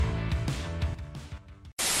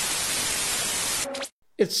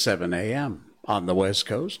It's 7 a.m. on the West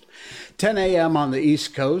Coast, 10 a.m. on the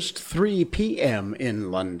East Coast, 3 p.m.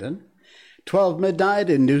 in London, 12 midnight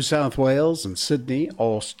in New South Wales and Sydney,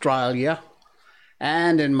 Australia,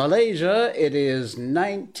 and in Malaysia, it is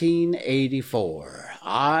 1984.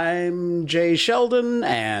 I'm Jay Sheldon,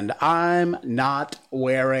 and I'm not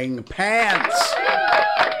wearing pants.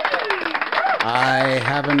 I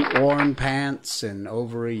haven't worn pants in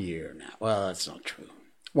over a year now. Well, that's not true.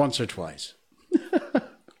 Once or twice.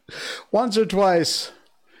 Once or twice,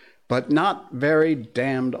 but not very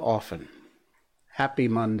damned often. Happy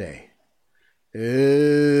Monday.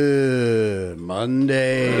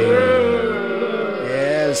 Monday.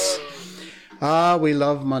 Yes. We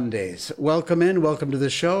love Mondays. Welcome in. Welcome to the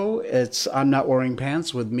show. It's I'm Not Wearing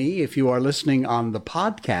Pants with me. If you are listening on the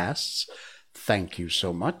podcasts, thank you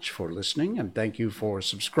so much for listening, and thank you for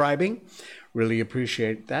subscribing. Really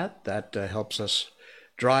appreciate that. That helps us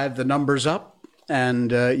drive the numbers up.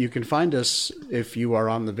 And you can find us if you are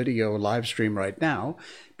on the video live stream right now.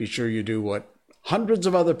 Be sure you do what hundreds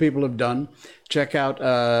of other people have done. Check out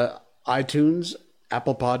iTunes,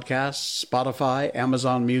 Apple Podcasts, Spotify,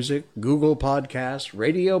 Amazon Music, Google Podcasts,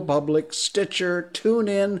 Radio Public, Stitcher,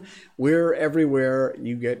 TuneIn. We're everywhere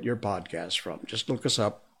you get your podcasts from. Just look us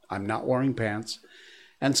up. I'm Not Wearing Pants.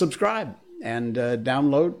 And subscribe and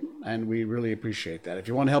download. And we really appreciate that. If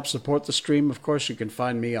you want to help support the stream, of course, you can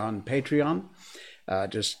find me on Patreon.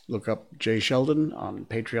 Just look up Jay Sheldon on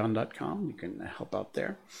patreon.com. You can help out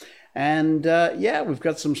there. And yeah, we've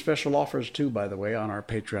got some special offers too, by the way, on our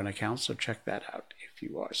Patreon account. So check that out if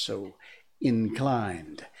you are so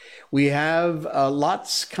inclined. We have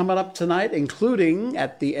lots coming up tonight, including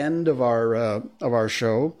at the end of our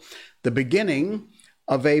show, the beginning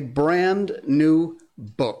of a brand new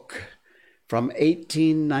book from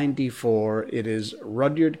 1894. It is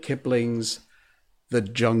Rudyard Kipling's The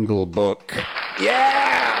Jungle Book.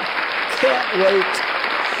 Yeah! Can't wait.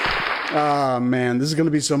 Oh, man, this is going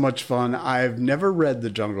to be so much fun. I've never read The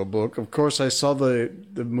Jungle Book. Of course, I saw the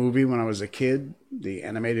movie when I was a kid, the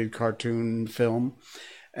animated cartoon film.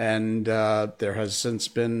 And there has since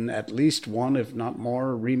been at least one, if not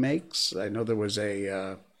more, remakes. I know there was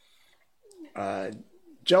a...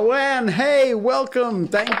 Joanne, hey, welcome.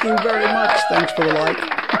 Thank you very much. Thanks for the like.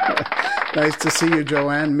 Nice to see you,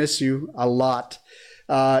 Joanne. Miss you a lot.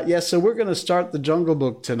 So we're going to start The Jungle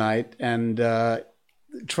Book tonight. And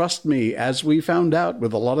trust me, as we found out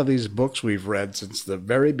with a lot of these books we've read since the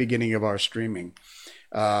very beginning of our streaming,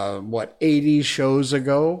 80 shows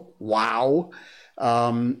ago? Wow.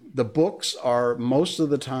 The books are most of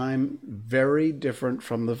the time very different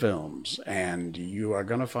from the films, and you are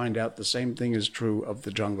going to find out the same thing is true of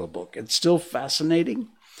The Jungle Book. It's still fascinating.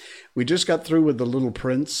 We just got through with The Little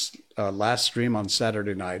Prince last stream on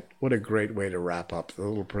Saturday night. What a great way to wrap up. The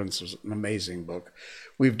Little Prince is an amazing book.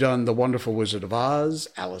 We've done The Wonderful Wizard of Oz,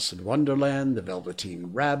 Alice in Wonderland, The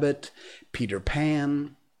Velveteen Rabbit, Peter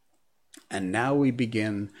Pan, and now we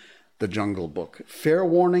begin The Jungle Book. Fair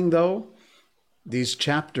warning, though, these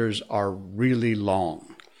chapters are really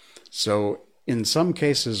long. So in some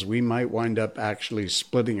cases, we might wind up actually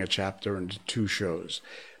splitting a chapter into two shows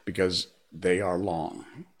because they are long,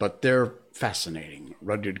 but they're fascinating.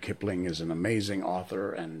 Rudyard Kipling is an amazing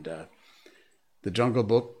author, and The Jungle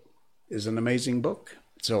Book is an amazing book.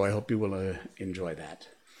 So I hope you will enjoy that.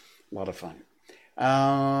 A lot of fun.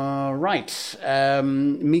 Right.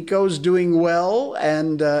 Miko's doing well,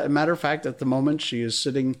 and a matter of fact, at the moment, she is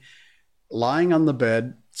lying on the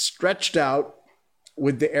bed, stretched out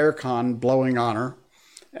with the aircon blowing on her.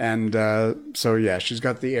 And so, yeah, she's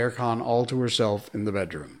got the aircon all to herself in the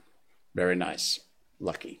bedroom. Very nice.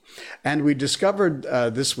 Lucky. And we discovered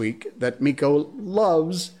this week that Miko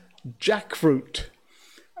loves jackfruit.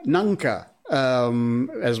 Nangka,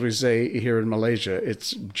 as we say here in Malaysia.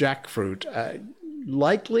 It's jackfruit.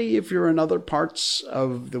 Likely, if you're in other parts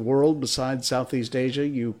of the world besides Southeast Asia,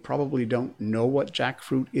 you probably don't know what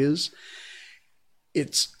jackfruit is.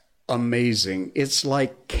 It's amazing. It's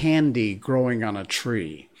like candy growing on a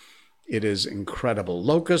tree. It is incredible.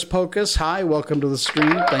 Locus Pocus, hi, welcome to the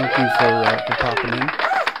stream. Thank you for popping in.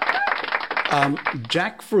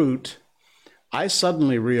 Jackfruit, I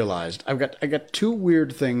suddenly realized I got two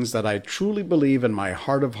weird things that I truly believe in my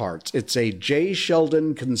heart of hearts. It's a Jay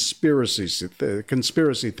Sheldon conspiracy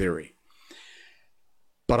theory.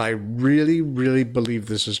 But I really, really believe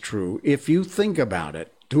this is true. If you think about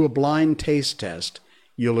it, do a blind taste test,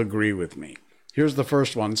 you'll agree with me. Here's the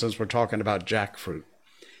first one, since we're talking about jackfruit.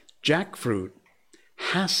 Jackfruit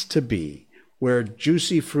has to be where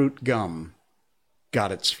Juicy Fruit gum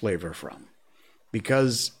got its flavor from.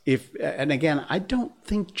 Because and again, I don't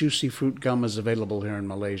think Juicy Fruit gum is available here in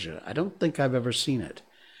Malaysia. I don't think I've ever seen it.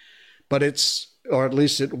 but or at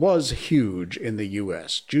least it was huge in the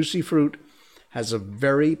US. Juicy Fruit has a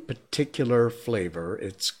very particular flavor.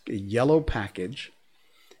 It's a yellow package.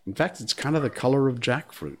 In fact, it's kind of the color of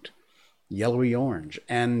jackfruit, yellowy orange.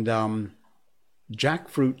 And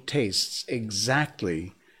jackfruit tastes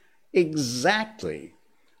exactly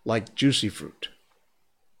like Juicy Fruit.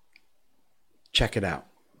 Check it out.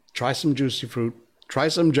 Try some Juicy Fruit. Try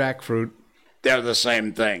some jackfruit. They're the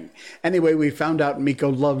same thing. Anyway, we found out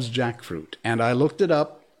Miko loves jackfruit, and I looked it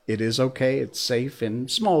up. It is okay. It's safe in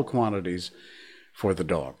small quantities for the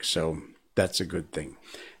dog, so that's a good thing.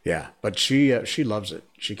 Yeah, but she loves it.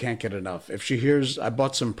 She can't get enough. If she hears, I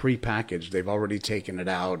bought some prepackaged. They've already taken it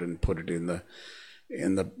out and put it in the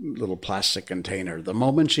little plastic container. The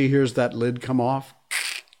moment she hears that lid come off,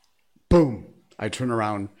 boom! I turn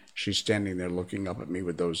around. She's standing there looking up at me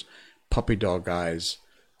with those puppy dog eyes.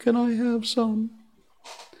 Can I have some?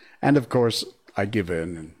 And of course, I give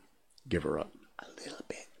in and give her a little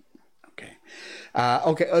bit.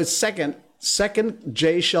 Okay. Second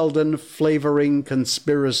J. Sheldon flavoring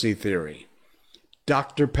conspiracy theory.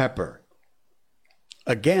 Dr. Pepper.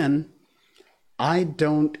 Again, I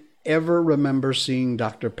don't ever remember seeing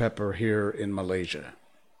Dr. Pepper here in Malaysia.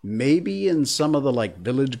 Maybe in some of the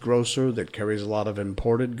village grocer that carries a lot of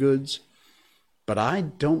imported goods. But I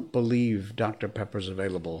don't believe Dr. Pepper's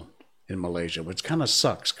available in Malaysia, which kind of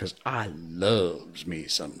sucks because I loves me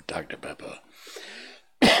some Dr. Pepper.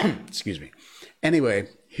 Excuse me. Anyway,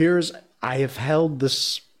 I have held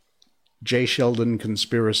this J. Sheldon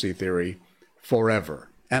conspiracy theory forever.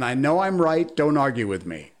 And I know I'm right. Don't argue with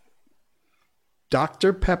me.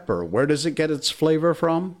 Dr. Pepper, where does it get its flavor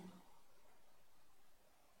from?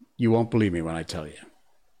 You won't believe me when I tell you.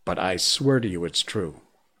 But I swear to you it's true.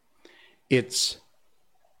 It's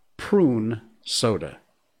prune soda.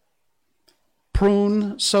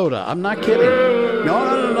 Prune soda. I'm not kidding.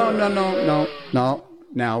 No.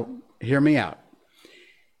 Now, hear me out.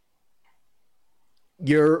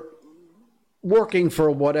 You're working for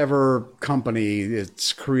whatever company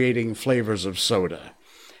that's creating flavors of soda.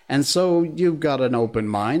 And so you've got an open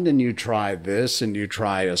mind and you try this and you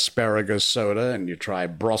try asparagus soda and you try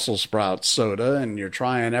Brussels sprout soda and you're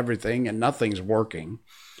trying everything and nothing's working.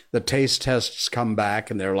 The taste tests come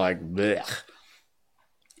back and they're like, blech.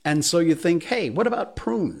 And so you think, hey, what about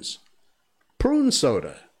prunes? Prune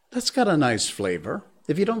soda. That's got a nice flavor.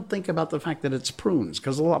 If you don't think about the fact that it's prunes,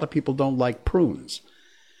 because a lot of people don't like prunes.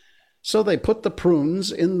 So they put the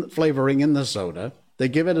prunes in flavoring in the soda. They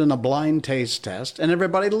give it in a blind taste test, and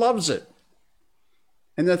everybody loves it.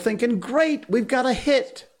 And they're thinking, great, we've got a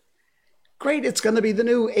hit. Great, it's going to be the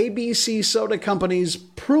new ABC Soda Company's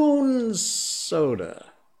prune soda.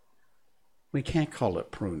 We can't call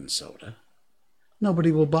it prune soda.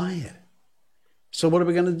 Nobody will buy it. So what are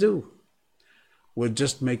we going to do? We'll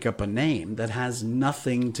just make up a name that has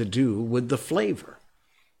nothing to do with the flavor.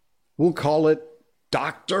 We'll call it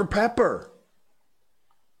Dr. Pepper.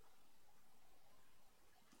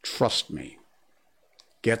 Trust me.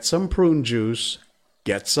 Get some prune juice,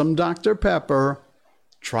 get some Dr. Pepper,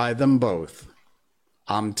 try them both.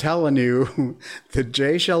 I'm telling you, the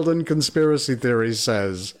J. Sheldon conspiracy theory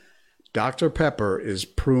says Dr. Pepper is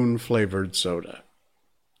prune-flavored soda.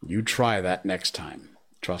 You try that next time.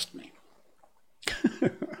 Trust me.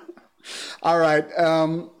 All right.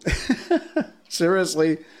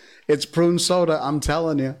 Seriously, it's prune soda. I'm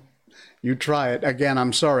telling you. You try it. Again,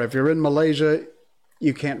 I'm sorry. If you're in Malaysia,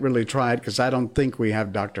 you can't really try it because I don't think we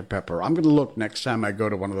have Dr. Pepper. I'm going to look next time I go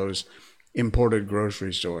to one of those imported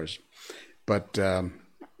grocery stores. But I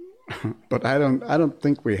don't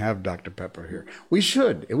think we have Dr. Pepper here. We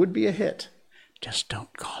should. It would be a hit. Just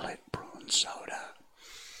don't call it prune soda.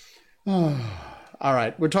 All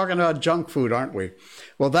right. We're talking about junk food, aren't we?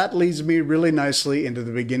 Well, that leads me really nicely into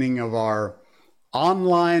the beginning of our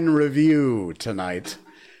online review tonight.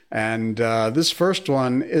 And this first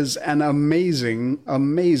one is an amazing,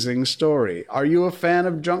 amazing story. Are you a fan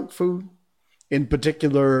of junk food? In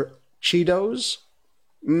particular, Cheetos?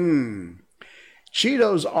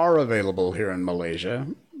 Cheetos are available here in Malaysia.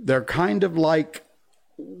 They're kind of like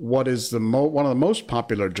what is one of the most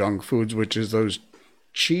popular junk foods, which is those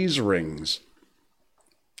cheese rings.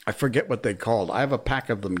 I forget what they're called. I have a pack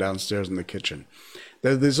of them downstairs in the kitchen.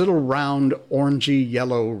 They're these little round, orangey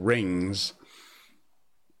yellow rings.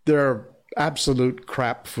 They're absolute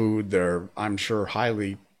crap food. They're, I'm sure,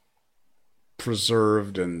 highly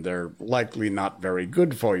preserved, and they're likely not very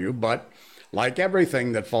good for you. But like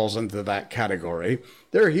everything that falls into that category,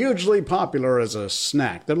 they're hugely popular as a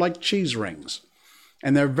snack. They're like cheese rings.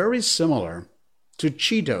 And they're very similar to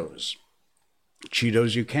Cheetos.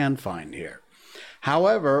 Cheetos you can find here.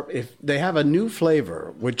 However, if they have a new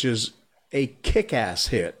flavor, which is a kick-ass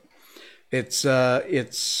hit.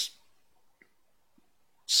 It's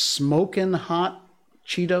smoking hot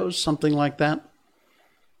Cheetos, something like that.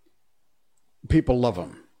 People love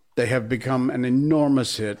them. They have become an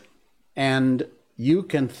enormous hit, and you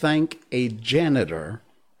can thank a janitor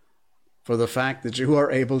for the fact that you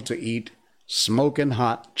are able to eat smoking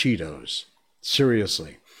hot Cheetos.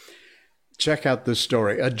 Seriously. Check out this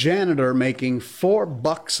story. A janitor making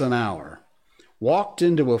 $4 an hour walked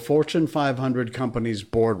into a Fortune 500 company's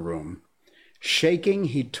boardroom. Shaking,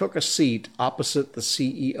 he took a seat opposite the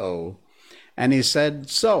CEO, and he said,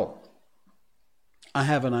 "So, I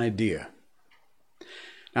have an idea."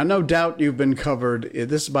 Now, no doubt you've been covered.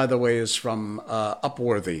 This, by the way, is from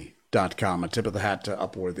Upworthy.com, a tip of the hat to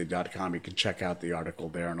Upworthy.com. You can check out the article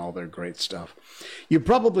there and all their great stuff. You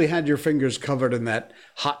probably had your fingers covered in that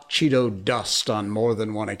hot Cheeto dust on more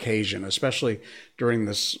than one occasion, especially during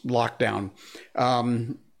this lockdown.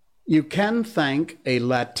 You can thank a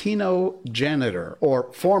Latino janitor,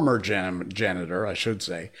 or former janitor, I should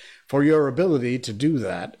say, for your ability to do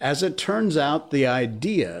that. As it turns out, the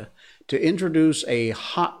idea to introduce a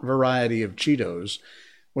hot variety of Cheetos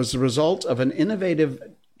was the result of an innovative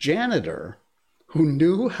janitor who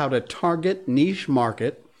knew how to target niche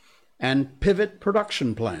market and pivot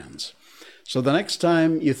production plans. So the next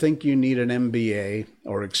time you think you need an MBA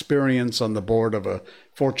or experience on the board of a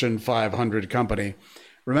Fortune 500 company,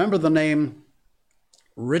 remember the name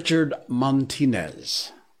Richard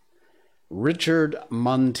Montanez. Richard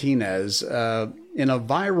Montanez, in a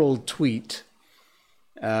viral tweet,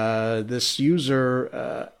 this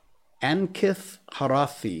user, Ankith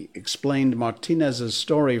Harathi, explained Martinez's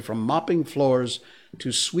story from mopping floors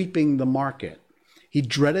to sweeping the market. He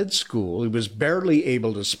dreaded school. He was barely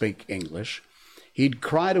able to speak English. He'd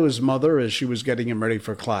cry to his mother as she was getting him ready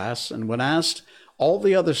for class, and when asked, all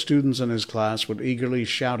the other students in his class would eagerly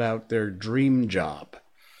shout out their dream job: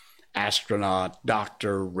 astronaut,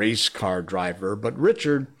 doctor, race car driver. But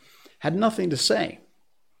Richard had nothing to say.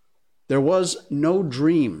 There was no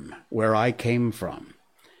dream where I came from.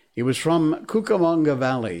 He was from Cucamonga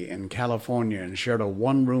Valley in California and shared a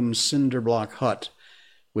one-room cinder block hut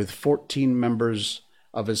with 14 members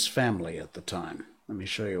of his family at the time. Let me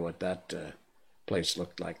show you what that place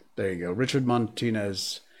looked like. There you go. Richard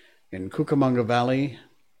Montanez in Cucamonga Valley,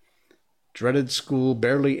 dreaded school,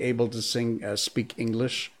 barely able to speak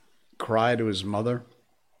English, cry to his mother.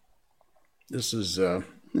 This is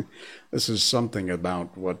something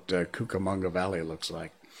about what Cucamonga Valley looks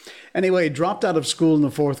like. Anyway, dropped out of school in the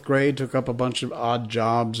 4th grade, took up a bunch of odd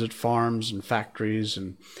jobs at farms and factories,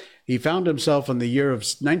 and he found himself in the year of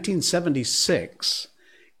 1976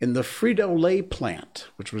 in the Frito-Lay plant,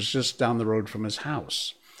 which was just down the road from his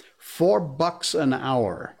house. $4 an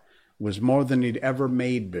hour was more than he'd ever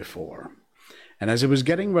made before. And as he was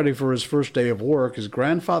getting ready for his first day of work, his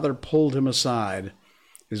grandfather pulled him aside.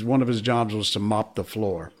 One of his jobs was to mop the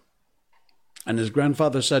floor. And his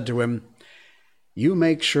grandfather said to him, "You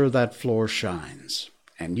make sure that floor shines,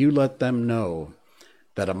 and you let them know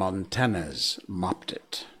that a Montanez mopped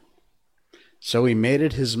it." So he made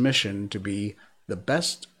it his mission to be the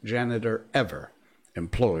best janitor ever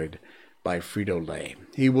employed by Frito-Lay.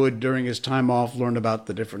 He would, during his time off, learn about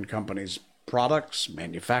the different companies' products,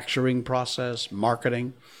 manufacturing process,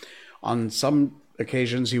 marketing. On some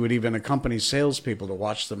occasions, he would even accompany salespeople to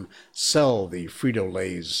watch them sell the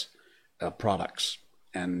Frito-Lay's products.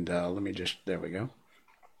 And there we go.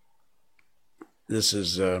 This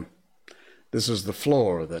is the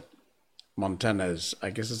floor that Montanez,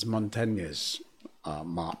 I guess it's Montanez,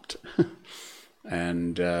 mopped,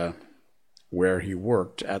 and where he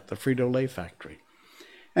worked at the Frito-Lay factory.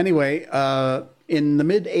 Anyway, in the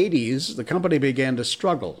mid-'80s, the company began to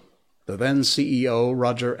struggle. The then CEO,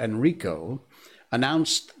 Roger Enrico,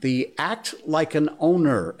 announced the Act Like an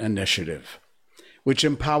Owner initiative, which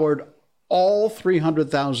empowered all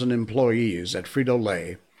 300,000 employees at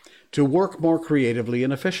Frito-Lay to work more creatively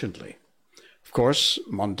and efficiently. Of course,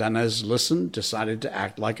 Montanez listened, decided to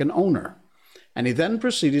act like an owner, and he then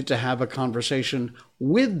proceeded to have a conversation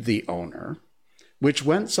with the owner, which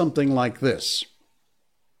went something like this.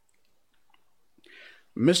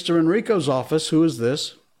 "Mr. Enrico's office, who is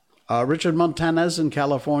this? Richard Montanez in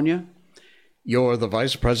California? You're the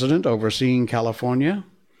vice president overseeing California?"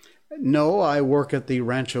 "No, I work at the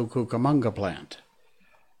Rancho Cucamonga plant."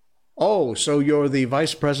 "Oh, so you're the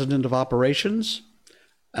vice president of operations?"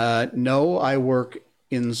 "No, I work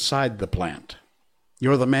inside the plant."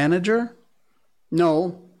 "You're the manager?"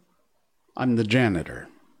 "No, I'm the janitor."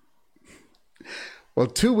 Well,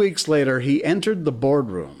 2 weeks later, he entered the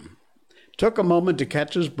boardroom, took a moment to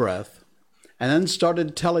catch his breath, and then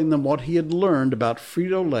started telling them what he had learned about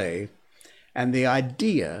Frito-Lay and the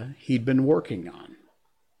idea he'd been working on.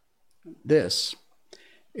 This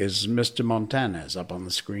is Mr. Montanez up on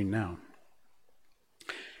the screen now.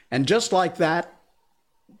 And just like that,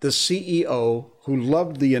 the CEO, who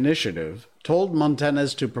loved the initiative, told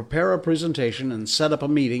Montanez to prepare a presentation and set up a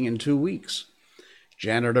meeting in 2 weeks.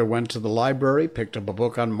 Janitor went to the library, picked up a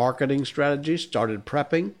book on marketing strategy, started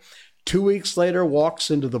prepping. 2 weeks later, walks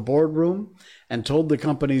into the boardroom and told the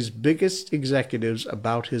company's biggest executives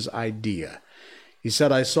about his idea. He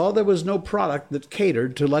said, "I saw there was no product that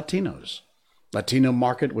catered to Latinos. Latino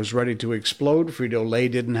market was ready to explode. Frito-Lay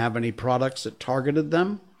didn't have any products that targeted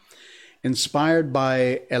them. Inspired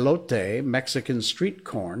by elote, Mexican street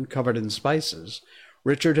corn covered in spices,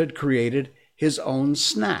 Richard had created his own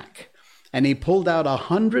snack. And he pulled out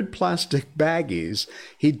 100 plastic baggies.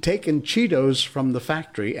 He'd taken Cheetos from the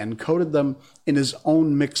factory and coated them in his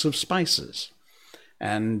own mix of spices."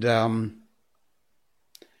 And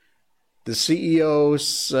the CEO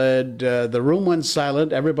said, the room went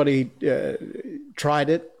silent. Everybody tried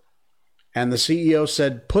it. And the CEO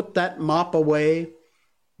said, "Put that mop away.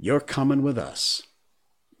 You're coming with us."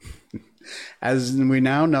 As we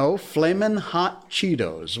now know, Flamin' Hot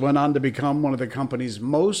Cheetos went on to become one of the company's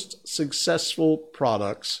most successful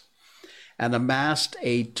products and amassed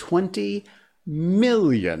a $20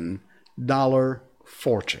 million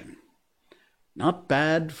fortune. Not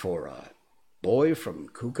bad for a boy from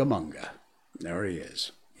Cucamonga. There he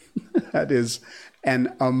is. That is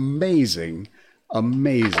an amazing,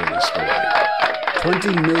 amazing story.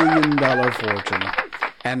 $20 million fortune.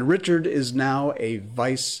 And Richard is now a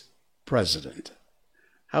vice president.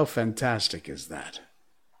 How fantastic is that?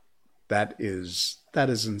 That is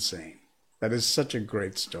insane. That is such a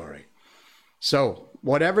great story. So,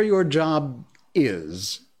 whatever your job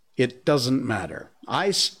is, it doesn't matter.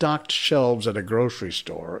 I stocked shelves at a grocery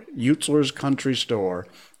store, Utzler's Country Store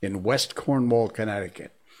in West Cornwall,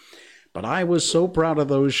 Connecticut. But I was so proud of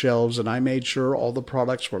those shelves, and I made sure all the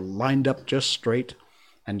products were lined up just straight.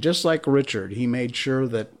 And just like Richard, he made sure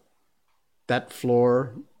that that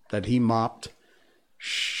floor that he mopped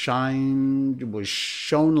was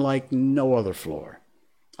shown like no other floor.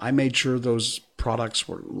 I made sure those products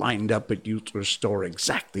were lined up at Utzler's store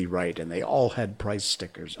exactly right, and they all had price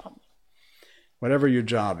stickers on. Whatever your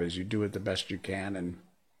job is, you do it the best you can. And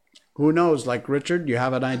who knows, like Richard, you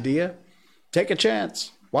have an idea? Take a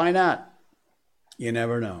chance. Why not? You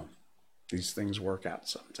never know. These things work out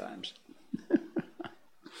sometimes.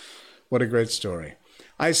 What a great story.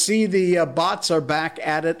 I see the bots are back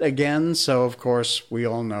at it again. So, of course, we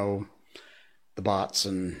all know the bots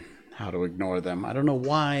and how to ignore them. I don't know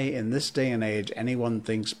why in this day and age anyone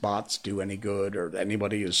thinks bots do any good or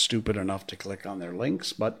anybody is stupid enough to click on their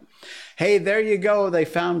links. But, hey, there you go. They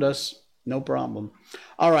found us. No problem.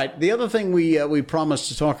 All right. The other thing we promised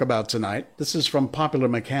to talk about tonight, this is from Popular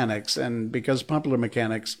Mechanics. And because Popular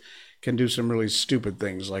Mechanics can do some really stupid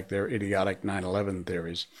things like their idiotic 9/11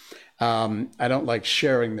 theories, I don't like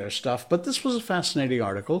sharing their stuff, but this was a fascinating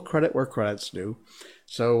article. Credit where credit's due.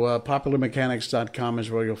 So popularmechanics.com is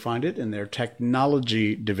where you'll find it in their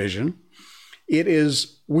technology division. It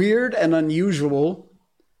is weird and unusual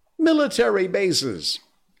military bases.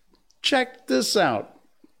 Check this out.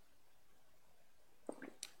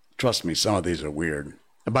 Trust me, some of these are weird.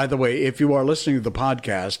 And by the way, if you are listening to the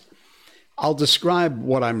podcast, I'll describe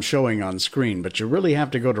what I'm showing on screen, but you really have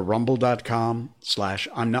to go to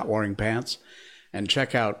rumble.com/I'mNotWearingPants and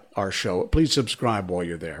check out our show. Please subscribe while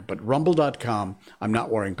you're there. But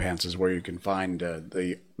rumble.com/I'mNotWearingPants is where you can find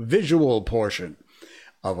the visual portion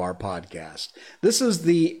of our podcast. This is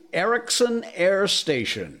the Ericsson Air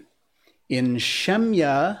Station in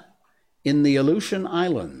Shemya in the Aleutian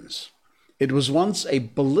Islands. It was once a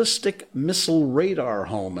ballistic missile radar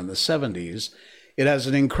home in the 70s. It has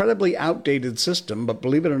an incredibly outdated system, but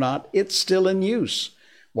believe it or not, it's still in use,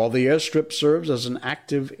 while the airstrip serves as an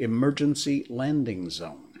active emergency landing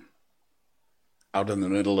zone. Out in the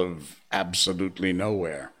middle of absolutely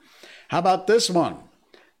nowhere. How about this one?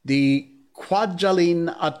 The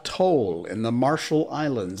Kwajalein Atoll in the Marshall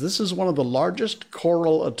Islands. This is one of the largest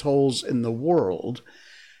coral atolls in the world,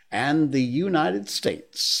 and the United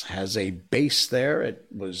States has a base there. It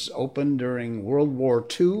was opened during World War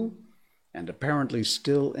II and apparently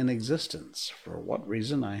still in existence. For what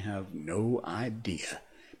reason, I have no idea.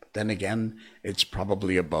 But then again, it's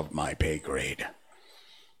probably above my pay grade.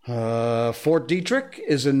 Fort Detrick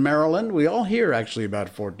is in Maryland. We all hear actually about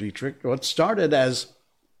Fort Detrick. What started as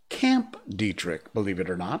Camp Detrick, believe it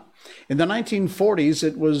or not. In the 1940s,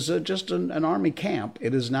 it was just an army camp.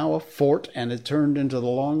 It is now a fort, and it turned into the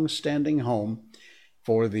long-standing home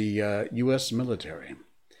for the U.S. military.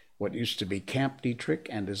 what used to be Camp Detrick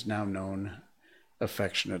and is now known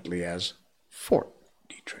affectionately as Fort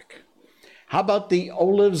Detrick. How about the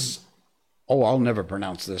I'll never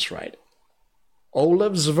pronounce this right,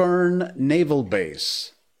 Olavsvern Naval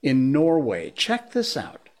Base in Norway. Check this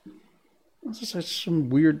out. This is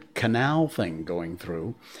some weird canal thing going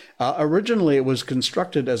through. Originally, it was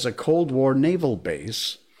constructed as a Cold War naval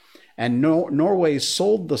base, and Norway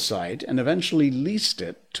sold the site and eventually leased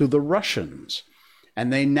it to the Russians.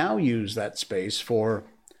 And they now use that space for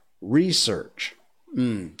research.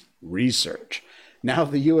 Research. Now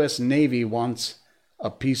the U.S. Navy wants a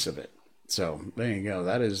piece of it. So there you go.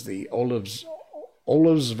 That is the Olavsvern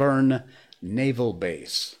Naval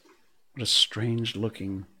Base. What a strange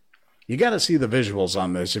looking... You got to see the visuals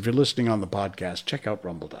on this. If you're listening on the podcast, check out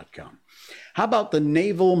rumble.com. How about the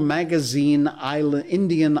Naval Magazine Island,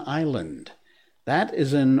 Indian Island? That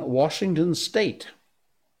is in Washington State.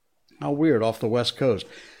 How weird, off the West Coast.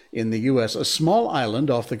 In the U.S., a small island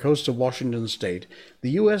off the coast of Washington State, the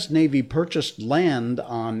U.S. Navy purchased land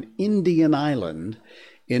on Indian Island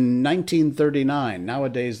in 1939.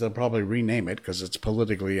 Nowadays, they'll probably rename it because it's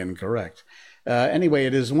politically incorrect. Anyway,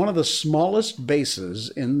 it is one of the smallest bases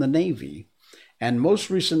in the Navy, and most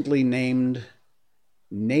recently named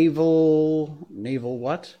Naval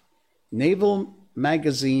what? Naval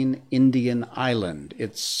Magazine Indian Island.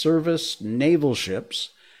 It serviced naval ships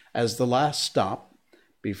as the last stop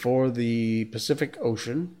before the Pacific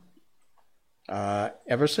Ocean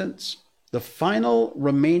ever since. The final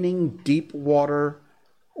remaining deep water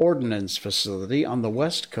ordnance facility on the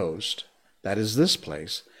West Coast, that is this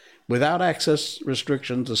place, without access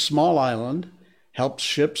restrictions, a small island, helps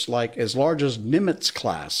ships like as large as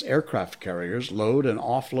Nimitz-class aircraft carriers load and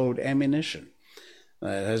offload ammunition. It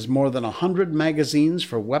has more than 100 magazines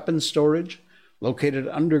for weapon storage, located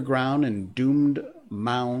underground in doomed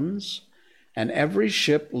mounds, and every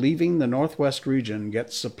ship leaving the Northwest region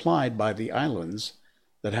gets supplied by the islands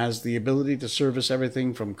that has the ability to service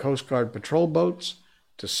everything from Coast Guard patrol boats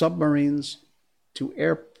to submarines to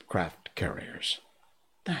aircraft carriers.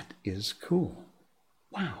 That is cool.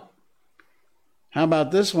 Wow. How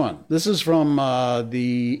about this one? This is from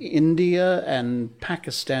the India and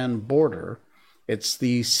Pakistan border. It's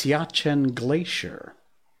the Siachen Glacier.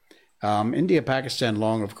 India-Pakistan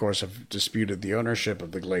long, of course, have disputed the ownership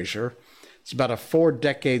of the glacier. It's about a 4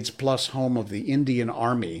 decades plus home of the Indian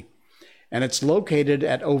Army, and it's located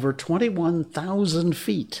at over 21,000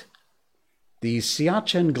 feet. The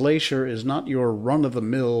Siachen Glacier is not your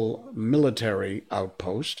run-of-the-mill military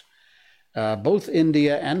outpost. Both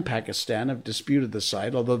India and Pakistan have disputed the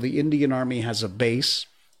site, although the Indian Army has a base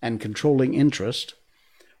and controlling interest.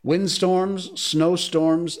 Windstorms,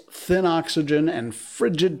 snowstorms, thin oxygen, and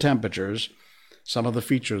frigid temperatures, some of the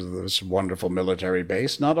features of this wonderful military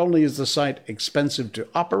base. Not only is the site expensive to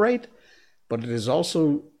operate, but it is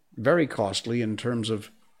also very costly in terms of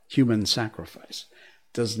human sacrifice.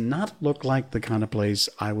 Does not look like the kind of place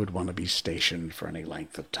I would want to be stationed for any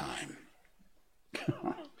length of time.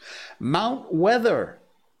 Mount Weather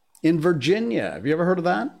in Virginia. Have you ever heard of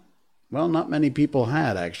that? Well, not many people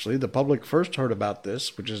had, actually. The public first heard about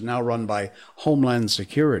this, which is now run by Homeland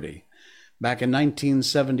Security, back in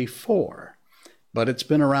 1974. But it's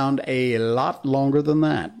been around a lot longer than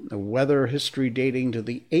that. The weather history dating to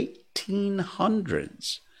the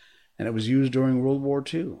 1800s, and it was used during World War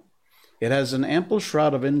II. It has an ample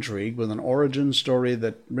shroud of intrigue with an origin story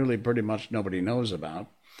that really pretty much nobody knows about.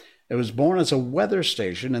 It was born as a weather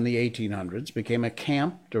station in the 1800s, became a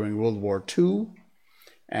camp during World War II,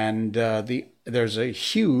 and there's a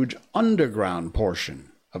huge underground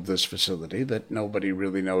portion of this facility that nobody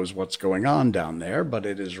really knows what's going on down there, but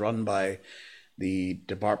it is run by the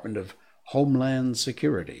Department of Homeland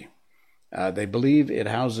Security. They believe it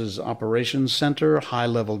houses operations center,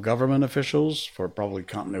 high-level government officials for probably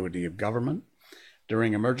continuity of government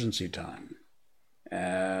during emergency time.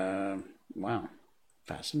 Wow,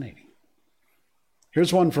 fascinating.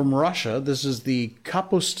 Here's one from Russia. This is the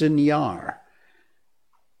Kapustin Yar,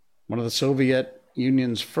 one of the Soviet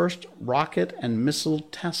Union's first rocket and missile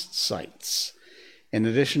test sites. In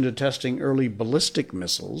addition to testing early ballistic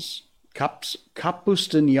missiles,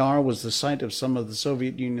 Kapustin Yar was the site of some of the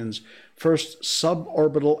Soviet Union's first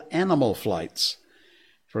suborbital animal flights.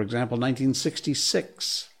 For example,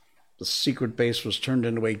 1966, the secret base was turned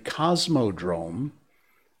into a cosmodrome,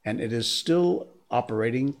 and it is still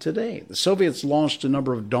operating today. The Soviets launched a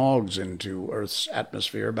number of dogs into Earth's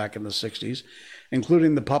atmosphere back in the 60s,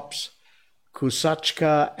 including the pups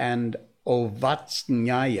Kusachka and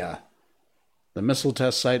Ovatsnaya. The missile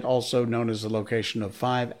test site, also known as the location of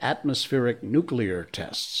 5 atmospheric nuclear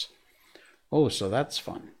tests. Oh, so that's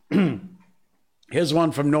fun. Here's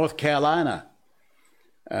one from North Carolina,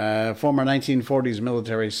 former 1940s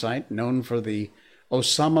military site known for the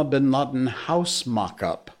Osama bin Laden house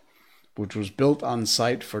mock-up, which was built on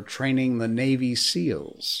site for training the Navy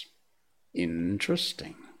SEALs.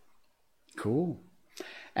 Interesting. Cool.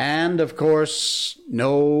 And, of course,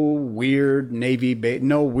 no weird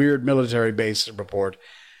military base report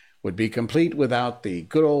would be complete without the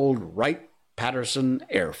good old Wright-Patterson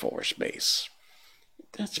Air Force Base.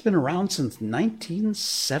 That's been around since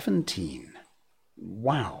 1917.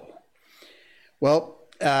 Wow. Well,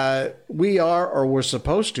 we are, or we're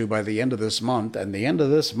supposed to, by the end of this month, and the end of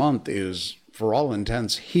this month is, for all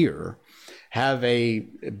intents here, have a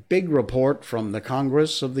big report from the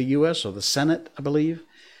Congress of the U.S., or the Senate, I believe,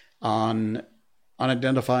 on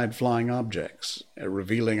unidentified flying objects,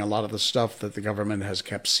 revealing a lot of the stuff that the government has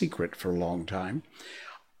kept secret for a long time.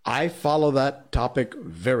 I follow that topic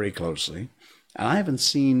very closely, and I haven't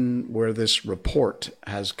seen where this report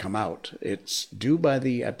has come out. It's due by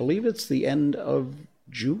I believe it's the end of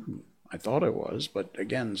June. I thought it was, but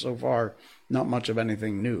again, so far, not much of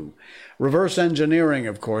anything new. Reverse engineering,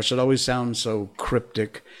 of course, it always sounds so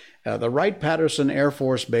cryptic. The Wright-Patterson Air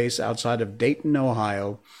Force Base outside of Dayton,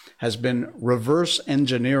 Ohio, has been reverse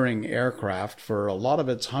engineering aircraft for a lot of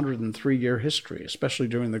its 103-year history, especially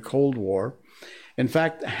during the Cold War. In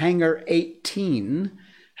fact, Hangar 18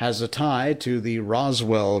 has a tie to the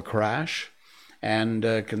Roswell crash, and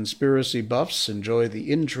conspiracy buffs enjoy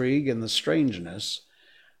the intrigue and the strangeness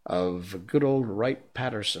of good old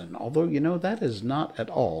Wright-Patterson. Although, that is not at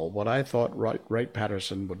all what I thought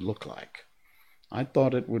Wright-Patterson would look like. I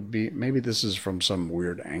thought it would be, maybe this is from some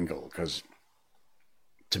weird angle, because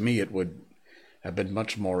to me, it would have been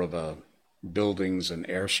much more of a buildings and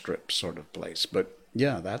airstrip sort of place. But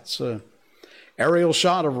yeah, that's an aerial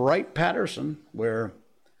shot of Wright-Patterson, where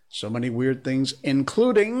so many weird things,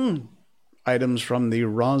 including items from the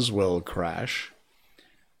Roswell crash,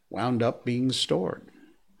 wound up being stored.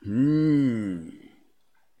 All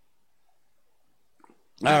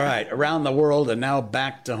right, around the world and now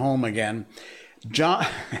back to home again. Oh,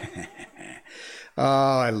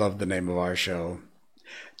 I love the name of our show.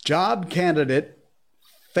 Job candidate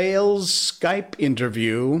fails Skype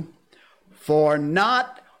interview for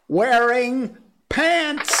not wearing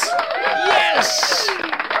pants. Yes!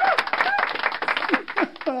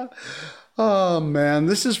 Oh, man.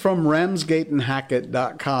 This is from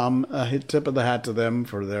RamsgateandHackett.com. A tip of the hat to them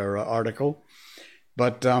for their article.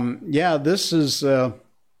 But, yeah, this is the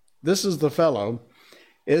fellow.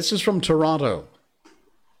 This is from Toronto.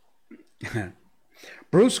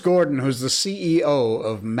 Bruce Gordon, who's the CEO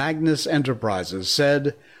of Magnus Enterprises,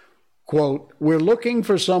 said, quote, "We're looking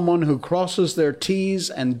for someone who crosses their T's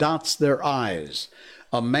and dots their I's.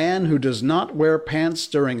 A man who does not wear pants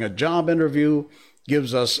during a job interview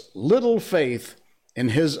gives us little faith in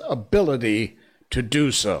his ability to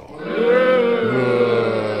do so."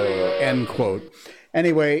 End quote.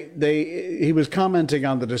 Anyway, he was commenting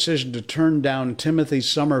on the decision to turn down Timothy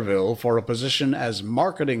Somerville for a position as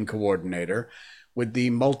marketing coordinator with the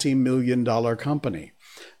multi-million-dollar company.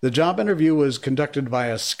 The job interview was conducted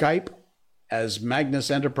via Skype, as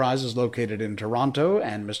Magnus Enterprises, located in Toronto,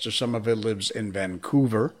 and Mr. Somerville lives in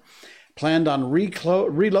Vancouver, planned on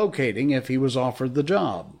relocating if he was offered the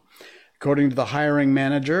job. According to the hiring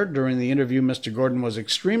manager, during the interview, Mr. Gordon was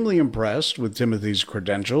extremely impressed with Timothy's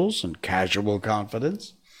credentials and casual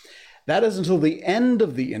confidence. That is until the end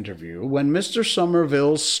of the interview, when Mr.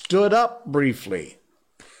 Somerville stood up briefly.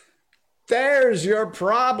 There's your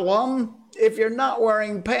problem. If you're not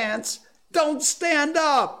wearing pants, don't stand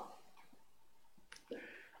up.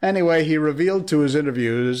 Anyway, he revealed to his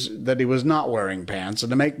interviews that he was not wearing pants, and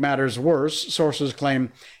to make matters worse, sources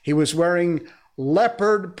claim he was wearing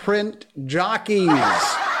leopard print jockeys.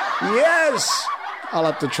 Yes! I'll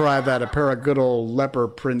have to try that, a pair of good old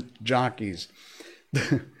leopard print jockeys.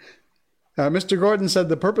 Mr. Gordon said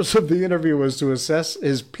the purpose of the interview was to assess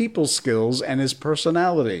his people skills and his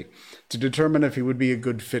personality, to determine if he would be a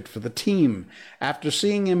good fit for the team. After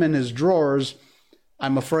seeing him in his drawers,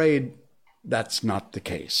 I'm afraid that's not the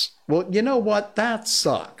case. Well, you know what? That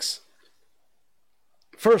sucks.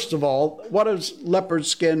 First of all, what does leopard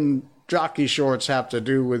skin jockey shorts have to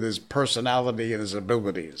do with his personality and his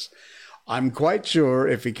abilities? I'm quite sure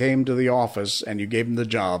if he came to the office and you gave him the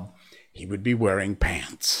job, he would be wearing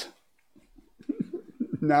pants.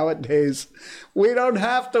 Nowadays, we don't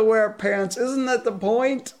have to wear pants. Isn't that the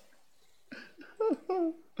point?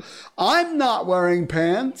 I'm not wearing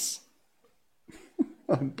pants.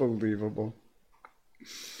 Unbelievable.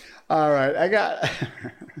 All right, I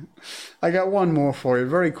got one more for you,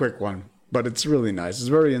 very quick one, but it's really nice. It's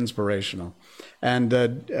very inspirational. And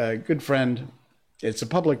a good friend It's a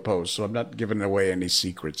public post, so I'm not giving away any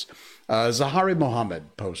secrets. Zahari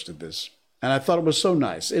Mohammed posted this, and I thought it was so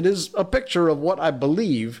nice. It is a picture of what I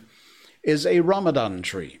believe is a Ramadan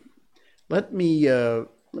tree. Let me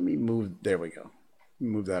move. There we go.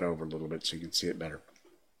 Move that over a little bit so you can see it better.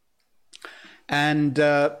 And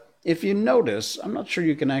if you notice, I'm not sure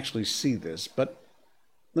you can actually see this, but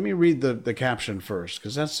let me read the caption first,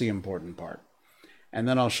 because that's the important part. And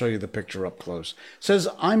then I'll show you the picture up close. It says,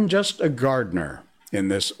 "I'm just a gardener in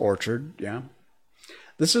this orchard." Yeah.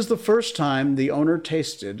 "This is the first time the owner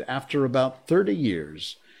tasted after about 30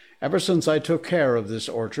 years, ever since I took care of this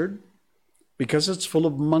orchard, because it's full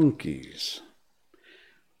of monkeys.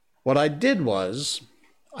 What I did was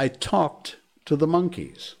I talked to the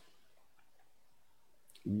monkeys.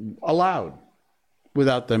 Aloud,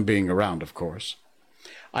 without them being around, of course.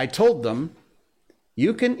 I told them,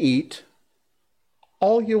 you can eat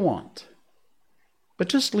all you want, but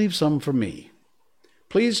just leave some for me.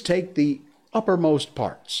 Please take the uppermost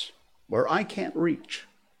parts where I can't reach."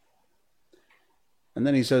 And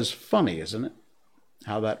then he says, funny, isn't it,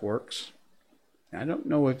 how that works? I don't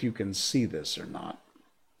know if you can see this or not.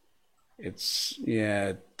 It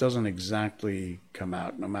doesn't exactly come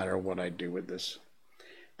out no matter what I do with this.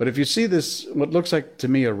 But if you see this, what looks like to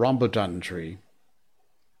me a rambutan tree,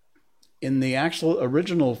 in the actual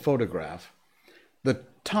original photograph, the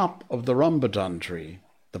top of the rambutan tree,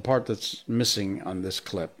 the part that's missing on this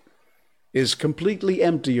clip, is completely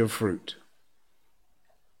empty of fruit,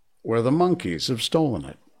 where the monkeys have stolen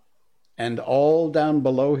it. And all down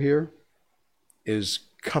below here is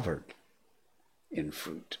covered in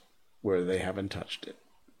fruit, where they haven't touched it.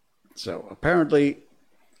 So apparently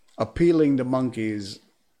appealing to monkeys,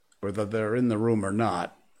 whether they're in the room or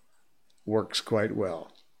not, works quite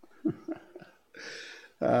well.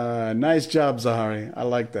 Nice job, Zahari. I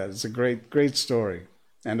like that. It's a great story.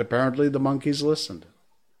 And apparently the monkeys listened.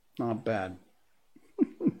 Not bad.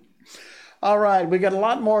 All right, we got a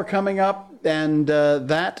lot more coming up, and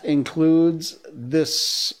that includes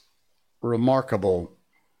this remarkable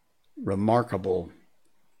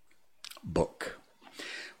book.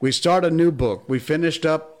 We start a new book. We finished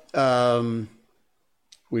up The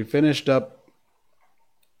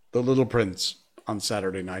Little Prince on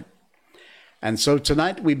Saturday night. And so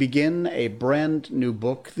tonight we begin a brand new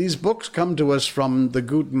book. These books come to us from the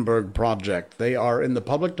Gutenberg Project. They are in the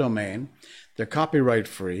public domain. They're copyright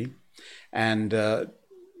free. And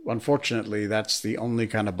unfortunately, that's the only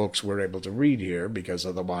kind of books we're able to read here, because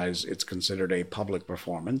otherwise it's considered a public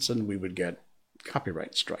performance and we would get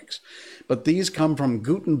copyright strikes. But these come from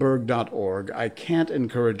Gutenberg.org. I can't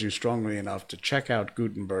encourage you strongly enough to check out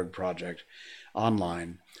Gutenberg Project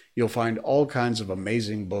online. You'll find all kinds of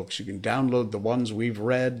amazing books. You can download the ones we've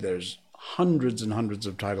read. There's hundreds and hundreds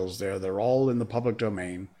of titles there. They're all in the public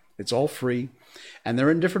domain. It's all free. And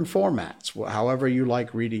they're in different formats, however you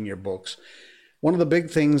like reading your books. One of the big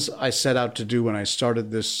things I set out to do when I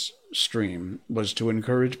started this stream was to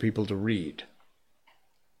encourage people to read.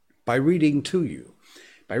 By reading to you.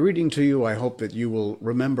 By reading to you, I hope that you will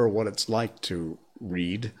remember what it's like to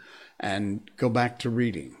read and go back to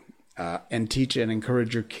reading. And teach and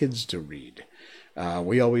encourage your kids to read.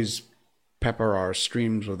 We always pepper our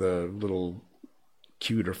streams with a little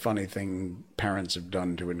cute or funny thing parents have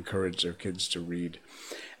done to encourage their kids to read.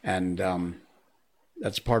 And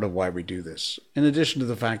that's part of why we do this, in addition to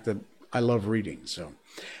the fact that I love reading. So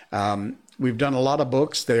we've done a lot of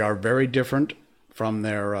books. They are very different from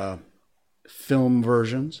their film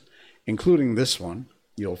versions, including this one.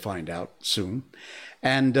 You'll find out soon.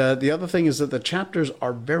 And the other thing is that the chapters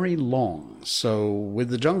are very long. So with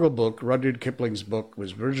the Jungle Book, Rudyard Kipling's book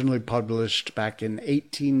was originally published back in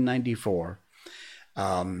 1894.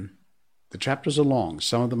 The chapters are long.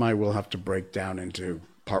 Some of them I will have to break down into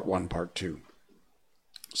part 1, part 2.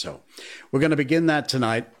 So we're going to begin that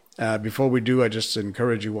tonight. Before we do, I just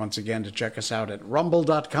encourage you once again to check us out at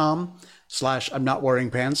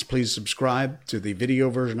rumble.com/I'mNotWearingPants. Please subscribe to the video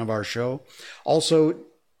version of our show. Also,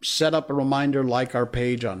 set up a reminder, like our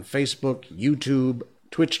page on Facebook, YouTube,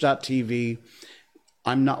 Twitch.tv,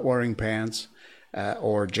 I'm Not Wearing Pants,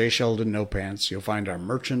 or Jay Sheldon No Pants. You'll find our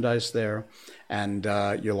merchandise there. And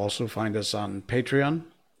you'll also find us on Patreon.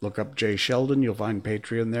 Look up Jay Sheldon. You'll find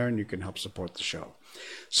Patreon there, and you can help support the show.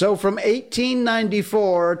 So from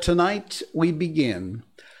 1894, tonight we begin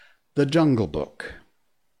The Jungle Book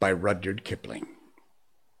by Rudyard Kipling.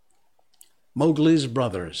 Mowgli's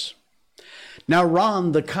Brothers. Now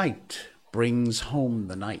Ron the kite brings home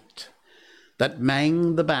the night that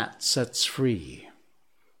Mang the bat sets free.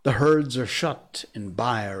 The herds are shut in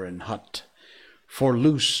byre and hut, for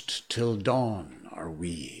loosed till dawn are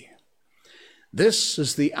we. This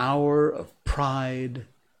is the hour of pride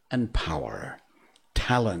and power,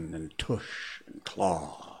 talon and tush and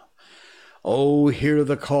claw. Oh, hear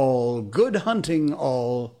the call, good hunting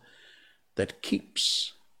all, that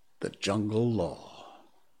keeps the jungle law.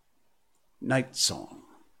 Night Song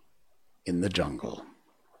in the Jungle.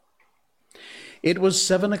 It was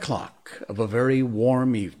 7 o'clock of a very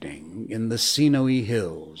warm evening in the Sinai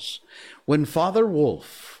Hills when Father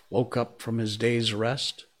Wolf woke up from his day's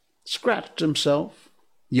rest, scratched himself,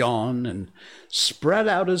 yawned, and spread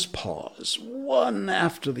out his paws, one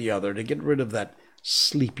after the other, to get rid of that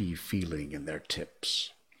sleepy feeling in their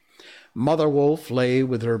tips. Mother Wolf lay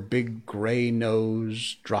with her big gray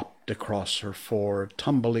nose dropped across her 4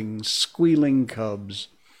 tumbling, squealing cubs,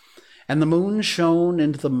 and the moon shone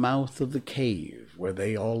into the mouth of the cave where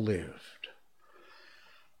they all lived.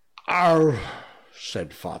 "Arr,"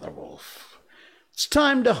 said Father Wolf, "it's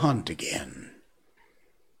time to hunt again."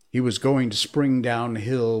 He was going to spring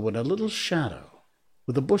downhill when a little shadow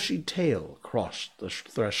with a bushy tail crossed the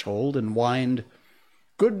threshold and whined,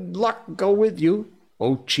 "Good luck go with you,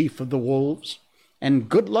 O chief of the wolves, and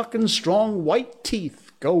good luck and strong white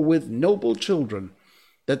teeth go with noble children,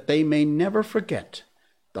 that they may never forget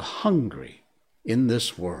the hungry in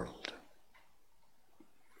this world."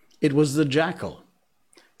 It was the jackal,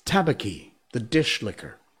 Tabaqui, the dish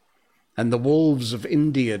licker, and the wolves of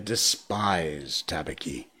India despise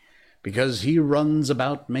Tabaqui, because he runs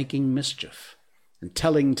about making mischief and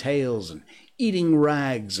telling tales and eating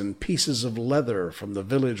rags and pieces of leather from the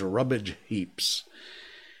village rubbish heaps.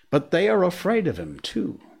 But they are afraid of him,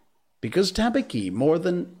 too, because Tabaqui, more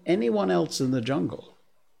than anyone else in the jungle,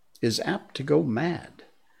 is apt to go mad.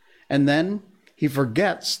 And then he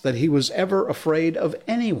forgets that he was ever afraid of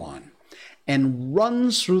anyone and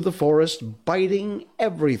runs through the forest biting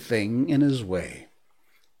everything in his way.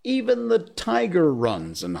 Even the tiger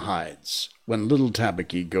runs and hides when little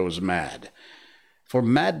Tabaqui goes mad, for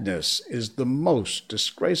madness is the most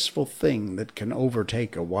disgraceful thing that can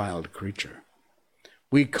overtake a wild creature.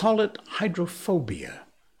 We call it hydrophobia,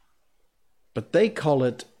 but they call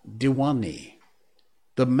it diwani,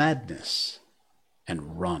 the madness,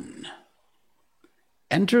 and run.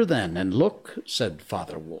 "Enter then and look," said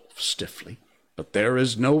Father Wolf stiffly, "but there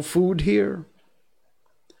is no food here."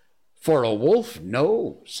 "For a wolf,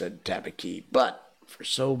 no," said Tabaqui, "but for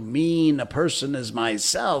so mean a person as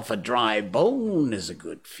myself, a dry bone is a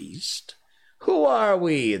good feast. Who are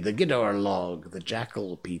we, the Gidorlog, the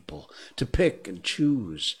jackal people, to pick and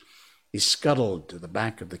choose?" He scuttled to the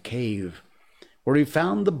back of the cave, where he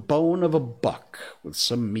found the bone of a buck with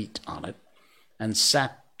some meat on it, and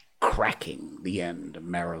sat cracking the end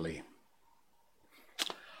merrily.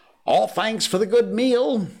 "All thanks for the good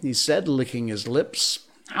meal," he said, licking his lips.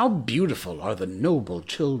 "How beautiful are the noble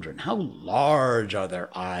children! How large are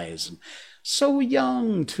their eyes, and so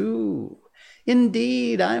young, too!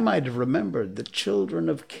 Indeed, I might have remembered the children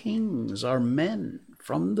of kings are men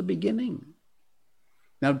from the beginning."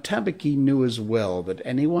 Now Tabaqui knew as well as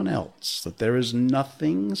anyone else that there is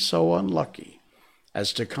nothing so unlucky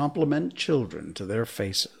as to compliment children to their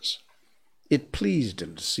faces. It pleased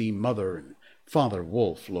him to see Mother and Father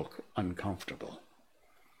Wolf look uncomfortable.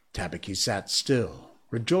 Tabaqui sat still,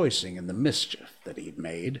 rejoicing in the mischief that he had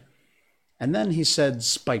made, and then he said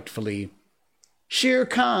spitefully, "Shere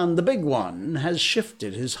Khan, the big one, has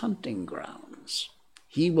shifted his hunting grounds.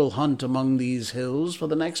 He will hunt among these hills for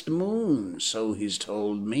the next moon, so he's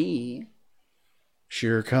told me."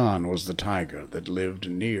 Shere Khan was the tiger that lived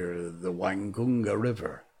near the Wangunga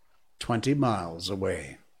River, 20 miles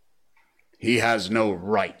away. "He has no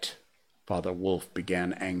right," Father Wolf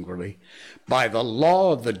began angrily. "By the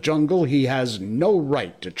law of the jungle, he has no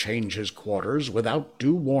right to change his quarters without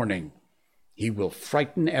due warning. He will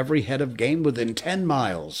frighten every head of game within 10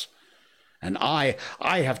 miles. And I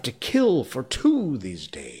have to kill for 2 these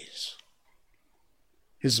days."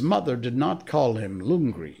 "His mother did not call him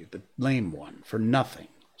Lungri, the lame one, for nothing,"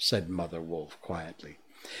 said Mother Wolf quietly.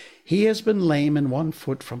 "He has been lame in 1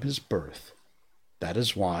 foot from his birth. That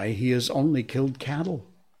is why he has only killed cattle.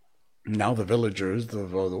 Now the villagers, the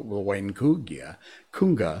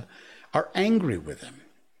Kunga, are angry with him,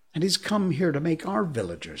 and he's come here to make our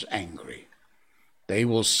villagers angry. They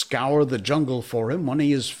will scour the jungle for him when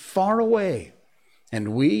he is far away,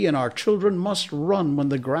 and we and our children must run when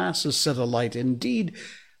the grass is set alight. Indeed,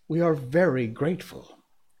 we are very grateful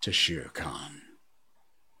to Shere Khan."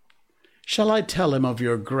 "Shall I tell him of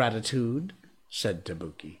your gratitude?" said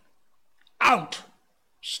Tabaqui. "Out!"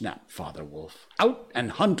 snapped Father Wolf. "Out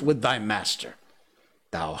and hunt with thy master.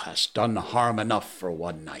 Thou hast done harm enough for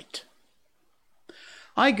one night."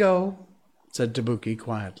 "I go," said Tabaqui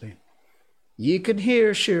quietly. Ye can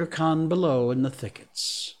hear Shere Khan below in the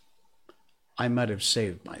thickets. I might have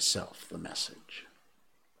saved myself the message."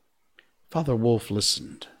 Father Wolf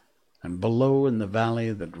listened, and below in the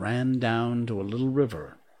valley that ran down to a little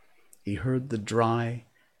river, he heard the dry,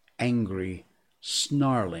 angry,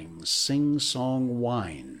 snarling, sing-song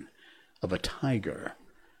whine of a tiger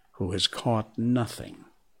who has caught nothing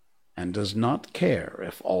and does not care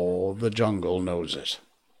if all the jungle knows it.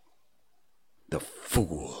 "The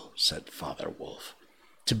fool," said Father Wolf,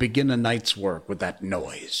 "to begin a night's work with that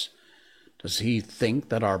noise. Does he think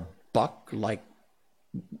that our buck like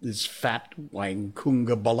his fat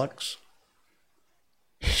Waingunga bullocks?"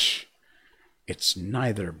 "Hish! It's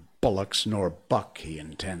neither bullocks nor buck he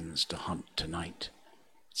intends to hunt tonight,"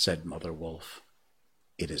 said Mother Wolf.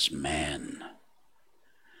 "It is man."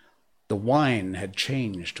 The whine had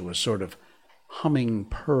changed to a sort of humming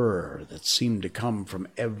purr that seemed to come from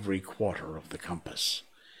every quarter of the compass.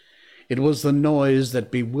 It was the noise that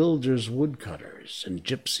bewilders woodcutters and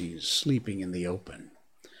gypsies sleeping in the open,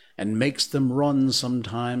 and makes them run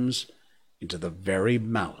sometimes into the very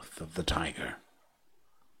mouth of the tiger.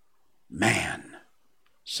 "Man,"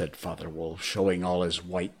 said Father Wolf, showing all his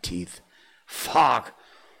white teeth. "Fog!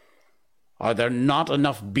 Are there not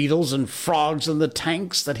enough beetles and frogs in the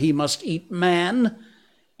tanks that he must eat man?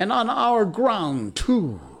 And on our ground,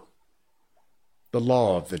 too." The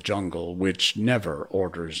law of the jungle, which never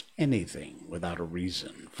orders anything without a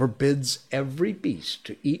reason, forbids every beast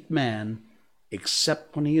to eat man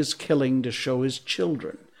except when he is killing to show his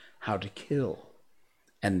children how to kill.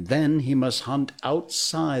 And then he must hunt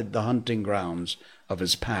outside the hunting grounds of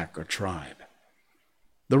his pack or tribe.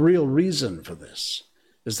 The real reason for this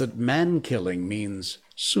is that man-killing means,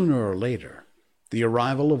 sooner or later, the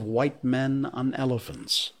arrival of white men on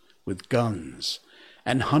elephants with guns,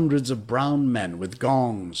 and hundreds of brown men with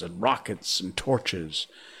gongs and rockets and torches,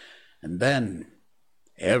 and then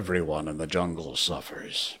everyone in the jungle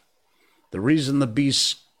suffers. The reason the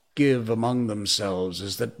beasts give among themselves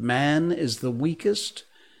is that man is the weakest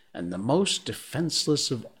and the most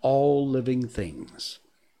defenseless of all living things,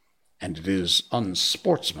 and it is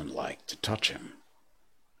unsportsmanlike to touch him.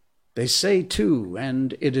 They say, too,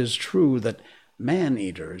 and it is true, that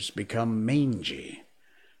man-eaters become mangy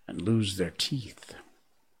and lose their teeth.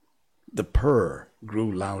 The purr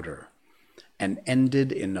grew louder and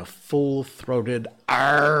ended in a full-throated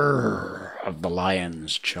 "arr" of the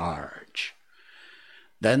lion's charge.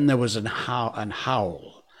 Then there was an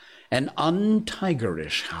howl, an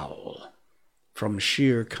untigerish howl, from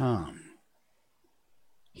Shere Khan.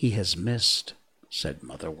 "He has missed," said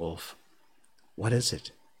Mother Wolf. "What is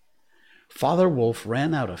it?" Father Wolf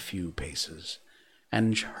ran out a few paces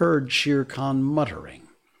and heard Shere Khan muttering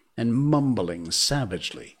and mumbling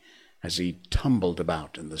savagely as he tumbled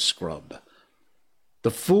about in the scrub.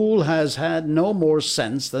 "The fool has had no more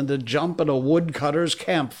sense than to jump at a woodcutter's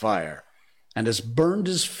campfire, and has burned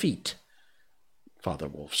his feet," Father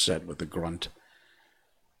Wolf said with a grunt.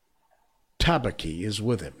 "Tabaqui is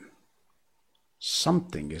with him."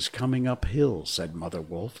 "Something is coming uphill," said Mother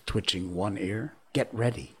Wolf, twitching one ear. "Get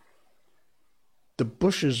ready." The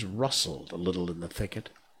bushes rustled a little in the thicket,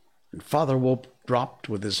 and Father Wolf dropped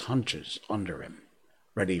with his hunches under him,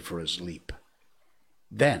 ready for his leap.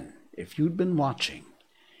 Then, if you'd been watching,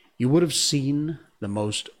 you would have seen the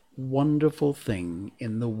most wonderful thing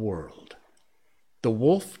in the world. The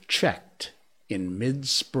wolf checked in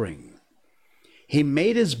mid-spring. He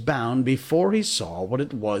made his bound before he saw what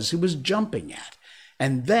it was he was jumping at,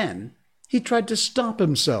 and then he tried to stop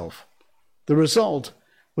himself. The result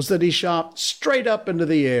was that he shot straight up into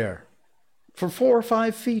the air for 4 or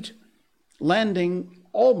 5 feet, landing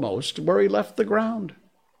almost where he left the ground.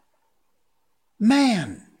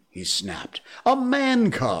 "Man!" he snapped. "A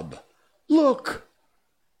man cub! Look!"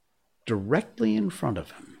 Directly in front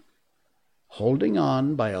of him, holding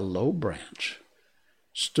on by a low branch,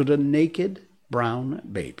 stood a naked brown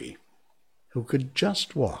baby who could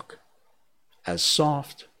just walk, as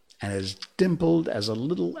soft and as dimpled as a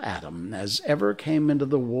little atom as ever came into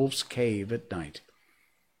the wolf's cave at night.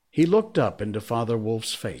 He looked up into Father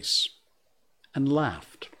Wolf's face and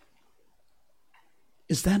laughed.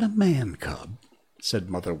 "Is that a man cub?" said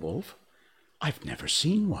Mother Wolf. "I've never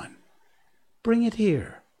seen one. Bring it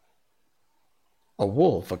here." A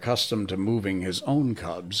wolf accustomed to moving his own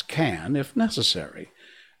cubs can, if necessary,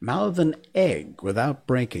 mouth an egg without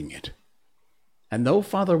breaking it. And though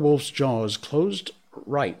Father Wolf's jaws closed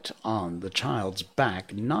right on the child's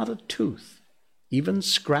back, not a tooth even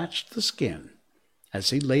scratched the skin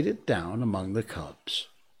as he laid it down among the cubs.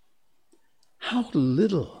 "How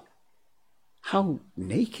little, how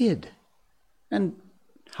naked, and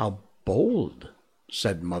how bold,"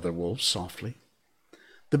 said Mother Wolf softly.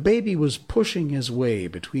 The baby was pushing his way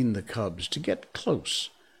between the cubs to get close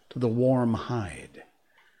to the warm hide.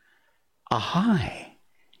 Ahai!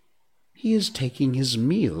 He is taking his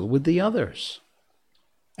meal with the others.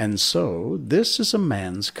 And so this is a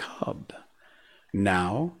man's cub.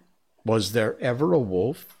 Now, was there ever a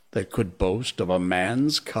wolf that could boast of a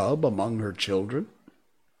man's cub among her children?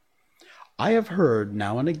 I have heard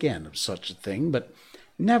now and again of such a thing, but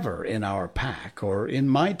never in our pack or in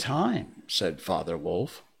my time, said Father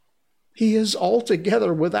Wolf. He is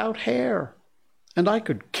altogether without hair, and I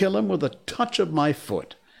could kill him with a touch of my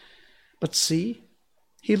foot. But see,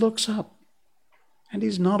 he looks up, and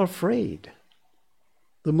he's not afraid.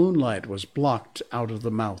 The moonlight was blocked out of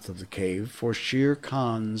the mouth of the cave, for Shere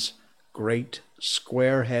Khan's great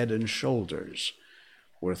square head and shoulders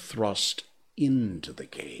were thrust into the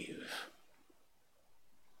cave.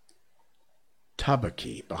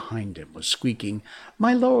 Tabaqui behind him was squeaking,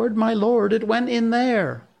 my lord, it went in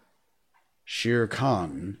there." "Shere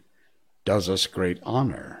Khan does us great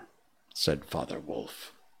honor," said Father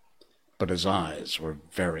Wolf, but his eyes were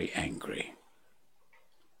very angry.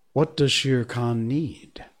 "What does Shere Khan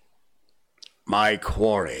need?" "My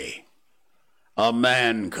quarry. A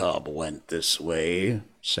man-cub went this way,"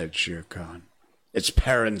 said Shere Khan. "Its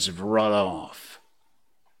parents have run off.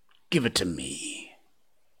 Give it to me."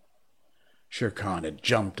 Shere Khan had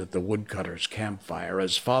jumped at the woodcutter's campfire,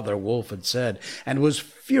 as Father Wolf had said, and was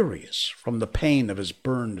furious from the pain of his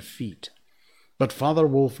burned feet. But Father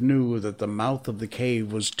Wolf knew that the mouth of the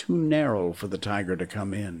cave was too narrow for the tiger to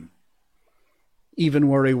come in. Even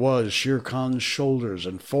where he was, Shere Khan's shoulders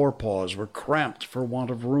and forepaws were cramped for want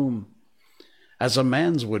of room, as a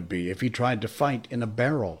man's would be if he tried to fight in a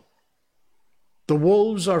barrel. "The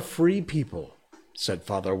wolves are free people," said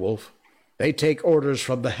Father Wolf. "They take orders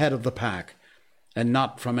from the head of the pack, and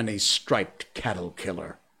not from any striped cattle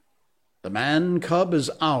killer. The man-cub is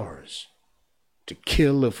ours, to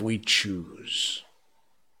kill if we choose.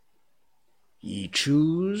 Ye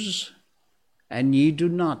choose, and ye do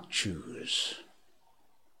not choose.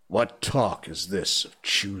 What talk is this of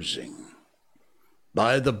choosing?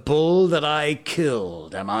 By the bull that I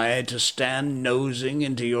killed, am I to stand nosing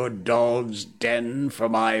into your dog's den for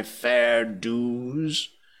my fair dues?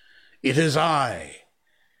 It is I,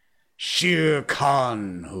 Shere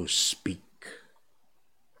Khan, who speak."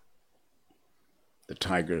 The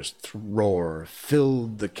tiger's roar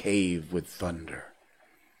filled the cave with thunder.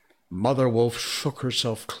 Mother Wolf shook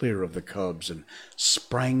herself clear of the cubs and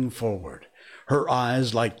sprang forward, her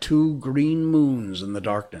eyes like two green moons in the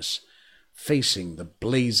darkness, facing the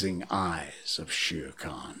blazing eyes of Shere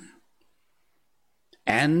Khan.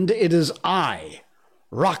 "And it is I,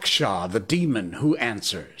 Raksha the demon, who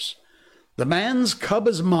answers. The man's cub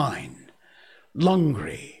is mine,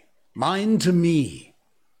 Lungri, mine to me.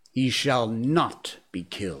 He shall not be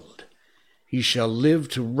killed. He shall live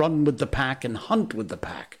to run with the pack and hunt with the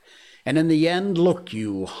pack. And in the end, look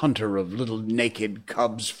you, hunter of little naked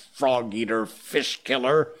cubs, frog-eater,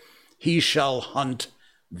 fish-killer, he shall hunt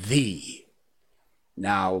thee.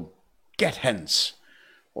 Now get hence,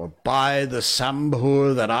 or by the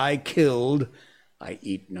Sambhur that I killed, I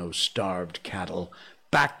eat no starved cattle,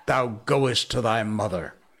 back thou goest to thy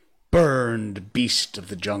mother, burned beast of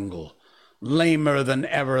the jungle, lamer than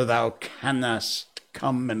ever thou canst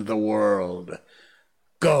come into the world.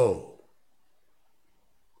 Go."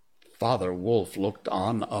 Father Wolf looked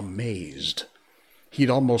on amazed. He'd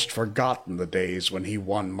almost forgotten the days when he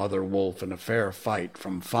won Mother Wolf in a fair fight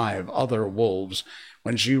from 5 other wolves,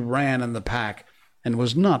 when she ran in the pack and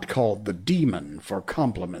was not called the demon for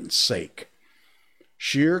compliment's sake.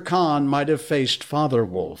 Shere Khan might have faced Father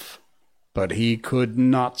Wolf, but he could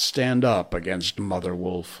not stand up against Mother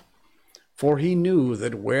Wolf, for he knew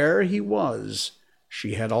that where he was,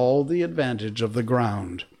 she had all the advantage of the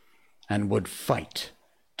ground, and would fight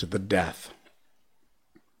to the death.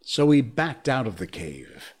 So he backed out of the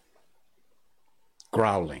cave,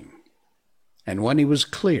 growling, and when he was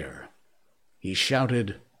clear, he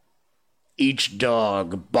shouted, "Each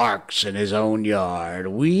dog barks in his own yard.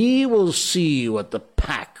 We will see what the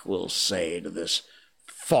pack will say to this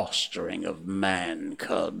fostering of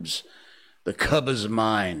man-cubs. The cub is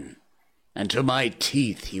mine, and to my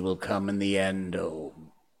teeth he will come in the end, oh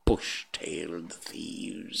bush-tailed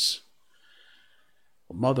thieves."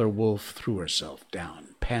 Mother Wolf threw herself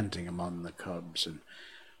down, panting among the cubs, and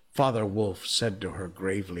Father Wolf said to her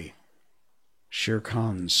gravely, "Shere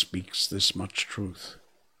Khan speaks this much truth.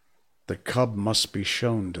 The cub must be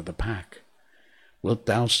shown to the pack. Wilt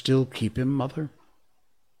thou still keep him, Mother?"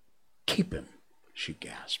 "Keep him," she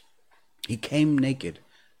gasped. "He came naked,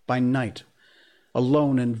 by night,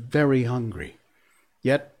 alone and very hungry.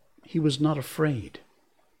 Yet he was not afraid.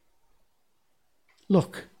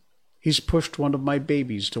 "Look, he's pushed one of my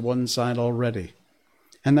babies to one side already.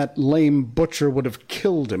 And that lame butcher would have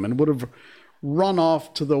killed him and would have run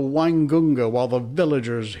off to the Waingunga while the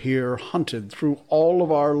villagers here hunted through all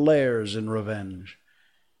of our lairs in revenge.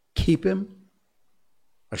 Keep him?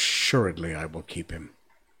 Assuredly I will keep him.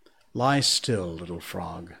 Lie still, little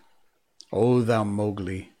frog. O thou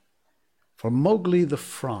Mowgli, for Mowgli the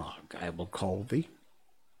frog I will call thee.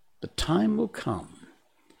 The time will come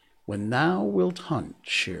when thou wilt hunt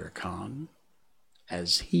Shere Khan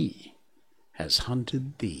as he has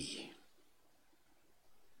hunted thee."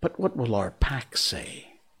 "But what will our pack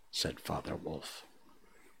say?" said Father Wolf.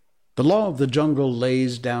 "The law of the jungle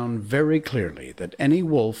lays down very clearly that any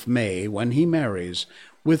wolf may, when he marries,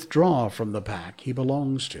 withdraw from the pack he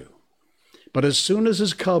belongs to. But as soon as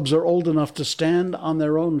his cubs are old enough to stand on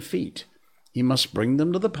their own feet, he must bring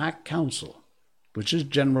them to the pack council, which is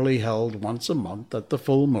generally held once a month at the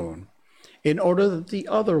full moon, in order that the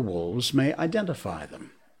other wolves may identify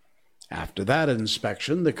them. After that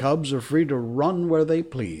inspection, the cubs are free to run where they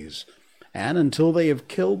please, and until they have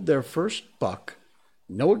killed their first buck,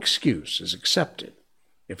 no excuse is accepted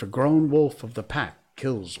if a grown wolf of the pack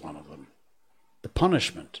kills one of them. The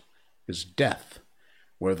punishment is death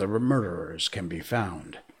where the murderers can be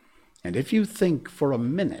found, and if you think for a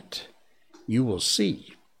minute, you will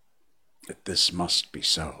see that this must be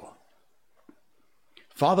so."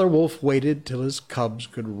 Father Wolf waited till his cubs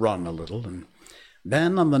could run a little, and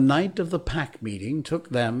then on the night of the pack meeting took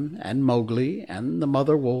them and Mowgli and the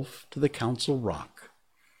mother wolf to the council rock,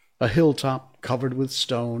 a hilltop covered with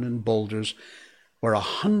stone and boulders where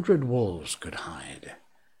 100 wolves could hide.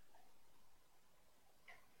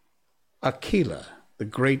 Akela, the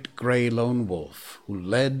great gray lone wolf, who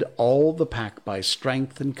led all the pack by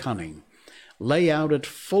strength and cunning, lay out at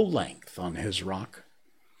full length on his rock,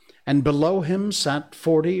 and below him sat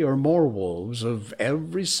 40 or more wolves of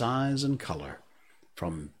every size and color,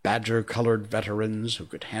 from badger-colored veterans who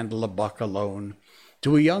could handle a buck alone,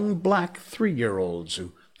 to young black 3-year-olds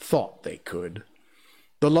who thought they could.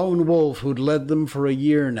 The lone wolf who'd led them for a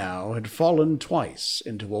year now had fallen twice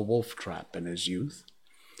into a wolf trap in his youth,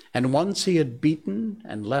 and once he had beaten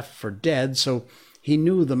and left for dead, so he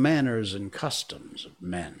knew the manners and customs of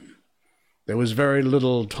men. There was very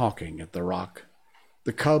little talking at the rock.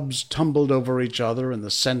 The cubs tumbled over each other in the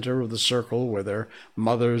center of the circle where their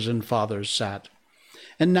mothers and fathers sat,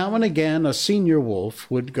 and now and again a senior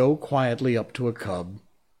wolf would go quietly up to a cub,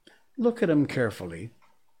 look at him carefully,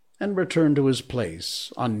 and return to his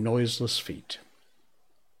place on noiseless feet.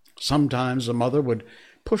 Sometimes a mother would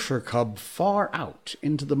push her cub far out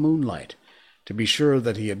into the moonlight to be sure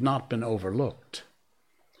that he had not been overlooked.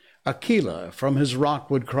 Akela from his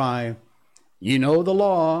rock would cry, "Ye know the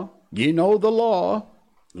law, ye know the law.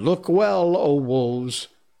 Look well, O wolves,"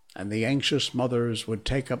 and the anxious mothers would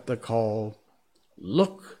take up the call,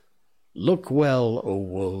 "Look, look well, O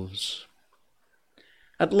wolves."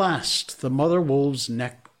 At last the mother wolf's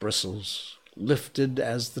neck bristles lifted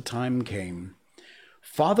as the time came.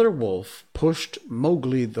 Father Wolf pushed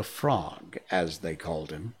Mowgli the frog, as they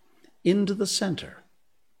called him, into the center,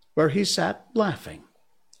 where he sat laughing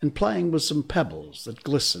and playing with some pebbles that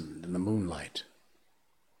glistened in the moonlight.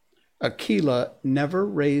 Akela never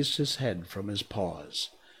raised his head from his paws,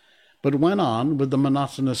 but went on with the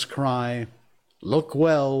monotonous cry, "Look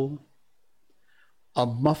well." A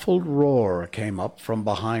muffled roar came up from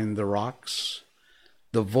behind the rocks,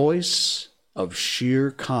 the voice of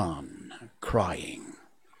Shere Khan crying,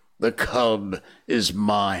 "The cub is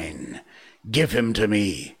mine. Give him to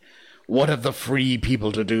me. What have the free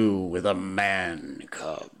people to do with a man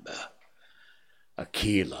cub?"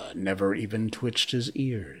 Akela never even twitched his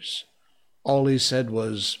ears. All he said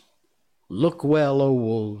was, "Look well, O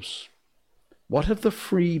wolves. What have the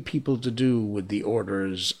free people to do with the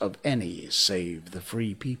orders of any save the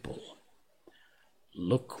free people?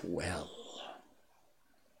 Look well."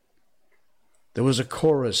 There was a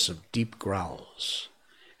chorus of deep growls,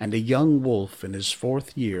 and a young wolf in his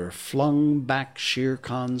 4th year flung back Shere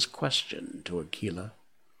Khan's question to Akela.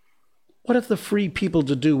 "What have the free people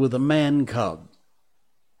to do with a man cub?"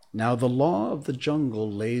 Now the law of the jungle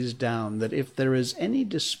lays down that if there is any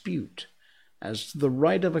dispute as to the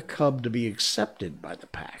right of a cub to be accepted by the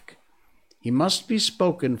pack, he must be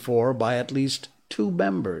spoken for by at least 2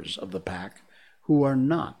 members of the pack who are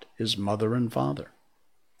not his mother and father.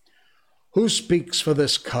 "Who speaks for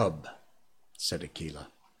this cub?" said Akela.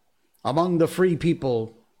 "Among the free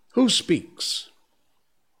people, who speaks?"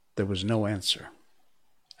 There was no answer,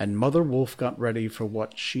 and Mother Wolf got ready for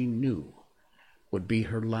what she knew would be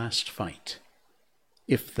her last fight.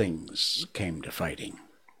 if things came to fighting.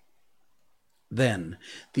 Then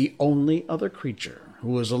the only other creature who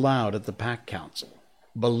was allowed at the pack council,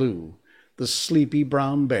 Baloo, the sleepy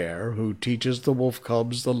brown bear who teaches the wolf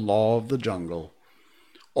cubs the law of the jungle,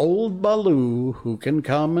 old Baloo, who can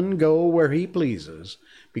come and go where he pleases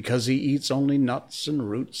because he eats only nuts and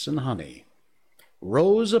roots and honey,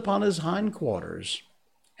 rose upon his hind quarters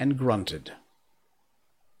and grunted.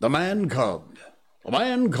 "The man-cub, the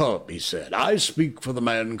man-cub," he said. "I speak for the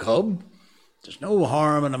man-cub. There's no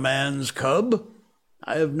harm in a man's cub.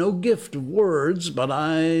 I have no gift of words, but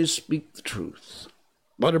I speak the truth.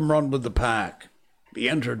 Let him run with the pack, be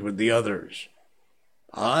entered with the others.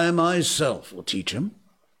 I myself will teach him."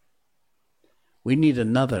 "We need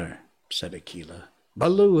another," said Akela.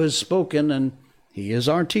 "Baloo has spoken, and he is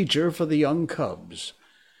our teacher for the young cubs.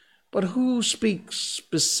 But who speaks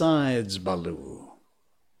besides Baloo?"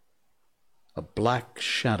 A black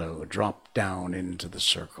shadow dropped down into the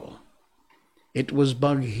circle. It was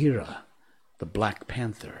Bagheera, the Black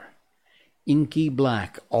Panther, inky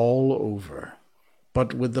black all over,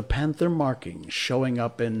 but with the panther markings showing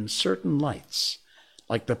up in certain lights,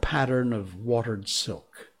 like the pattern of watered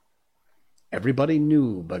silk. Everybody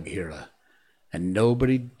knew Bagheera, and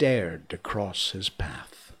nobody dared to cross his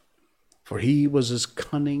path, for he was as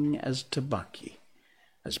cunning as Tabaqui,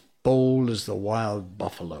 as bold as the wild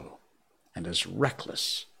buffalo, and as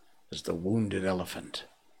reckless as the wounded elephant.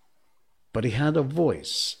 But he had a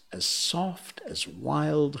voice as soft as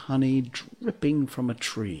wild honey dripping from a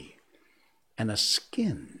tree, and a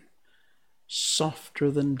skin softer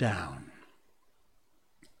than down.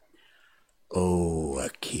 "O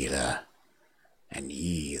Akela, and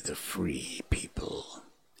ye the free people,"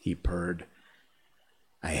 he purred,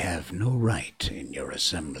 "I have no right in your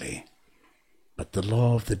assembly, but the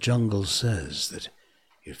law of the jungle says that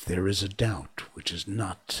if there is a doubt which is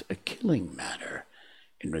not a killing matter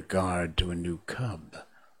in regard to a new cub,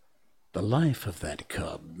 the life of that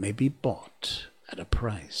cub may be bought at a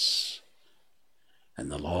price.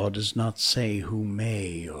 And the law does not say who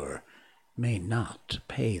may or may not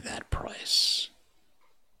pay that price.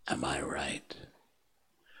 Am I right?"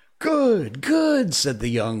 "Good, good," said the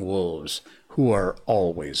young wolves, who are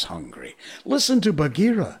always hungry. "Listen to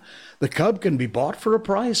Bagheera. The cub can be bought for a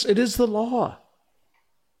price. It is the law."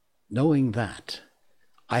 "Knowing that,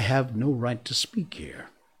 I have no right to speak here.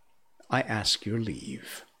 I ask your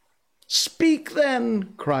leave." "Speak,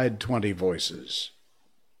 then!" cried 20 voices.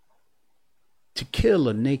 "To kill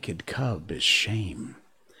a naked cub is shame.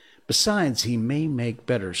 Besides, he may make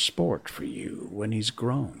better sport for you when he's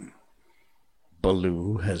grown.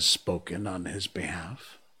 Baloo has spoken on his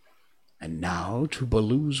behalf, and now to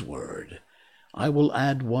Baloo's word I will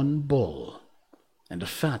add one bull, and a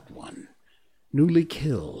fat one, newly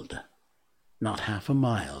killed, not half a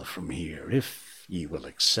mile from here, if ye will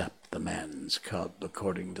accept the man's cub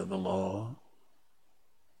according to the law.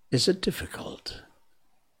 Is it difficult?"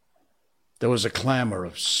 There was a clamor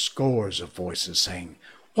of scores of voices saying,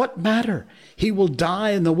 "What matter? He will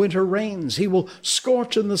die in the winter rains. He will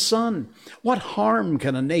scorch in the sun. What harm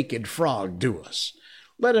can a naked frog do us?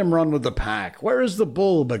 Let him run with the pack. Where is the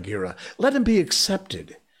bull, Bagheera? Let him be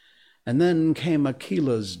accepted." And then came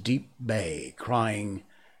Akela's deep bay, crying,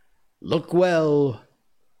 look well,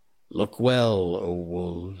 O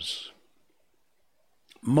wolves."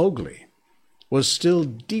 Mowgli was still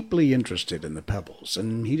deeply interested in the pebbles,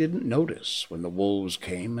 and he didn't notice when the wolves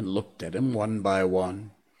came and looked at him one by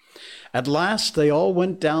one. At last they all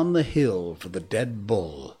went down the hill for the dead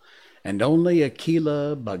bull, and only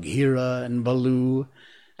Akela, Bagheera, and Baloo,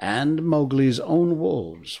 and Mowgli's own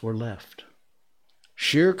wolves were left.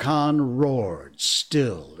 Shere Khan roared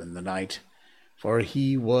still in the night, for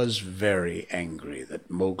he was very angry that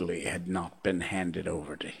Mowgli had not been handed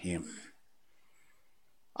over to him.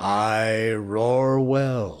 "I roar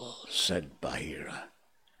well," said Bagheera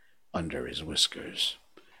under his whiskers,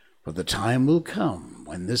 "for the time will come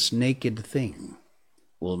when this naked thing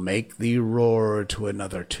will make thee roar to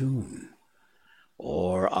another tune,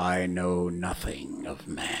 or I know nothing of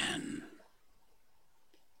man."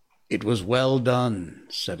 "It was well done,"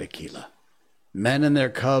 said Akela. "Men and their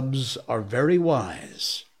cubs are very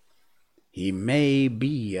wise. He may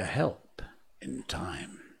be a help in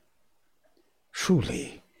time."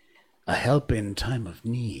 "Truly, a help in time of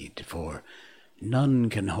need, for none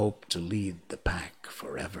can hope to lead the pack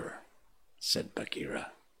forever," said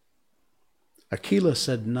Bagheera. Akela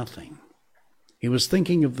said nothing. He was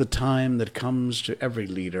thinking of the time that comes to every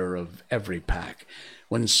leader of every pack,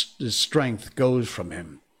 when his strength goes from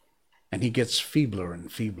him, and he gets feebler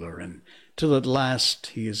and feebler, until at last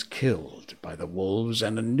he is killed by the wolves,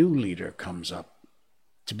 and a new leader comes up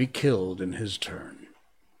to be killed in his turn.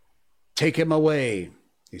 "Take him away,"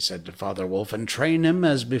 he said to Father Wolf, "and train him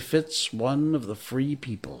as befits one of the free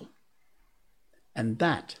people." And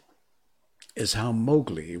that is how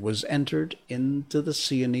Mowgli was entered into the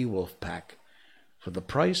Seeonee wolf pack for the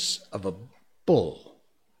price of a bull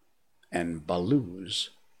and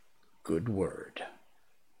Baloo's good word.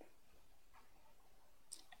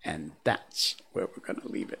 And that's where we're going to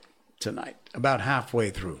leave it tonight, about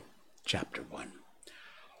halfway through chapter 1.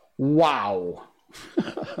 Wow.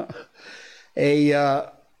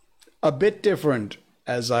 A bit different,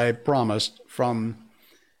 as I promised, from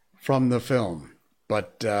the film.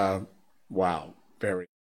 But, wow, very.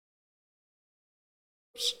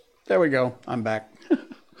 There we go. I'm back.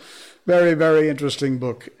 Very, very interesting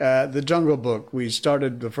book. The Jungle Book. We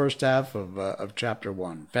started the first half of chapter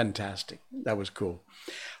 1. Fantastic. That was cool.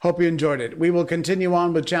 Hope you enjoyed it. We will continue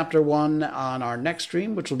on with chapter 1 on our next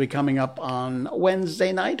stream, which will be coming up on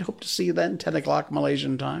Wednesday night. Hope to see you then, 10 o'clock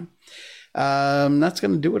Malaysian time. That's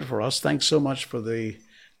going to do it for us. Thanks so much for the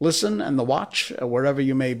listen and the watch, wherever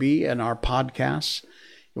you may be in our podcasts.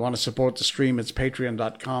 You want to support the stream, it's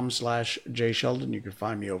patreon.com/JSheldon. You can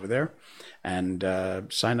find me over there and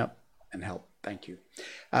sign up and help. Thank you.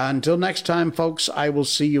 Until next time, folks, I will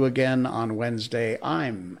see you again on Wednesday.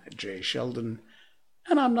 I'm Jay Sheldon,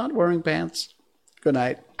 and I'm not wearing pants. Good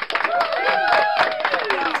night.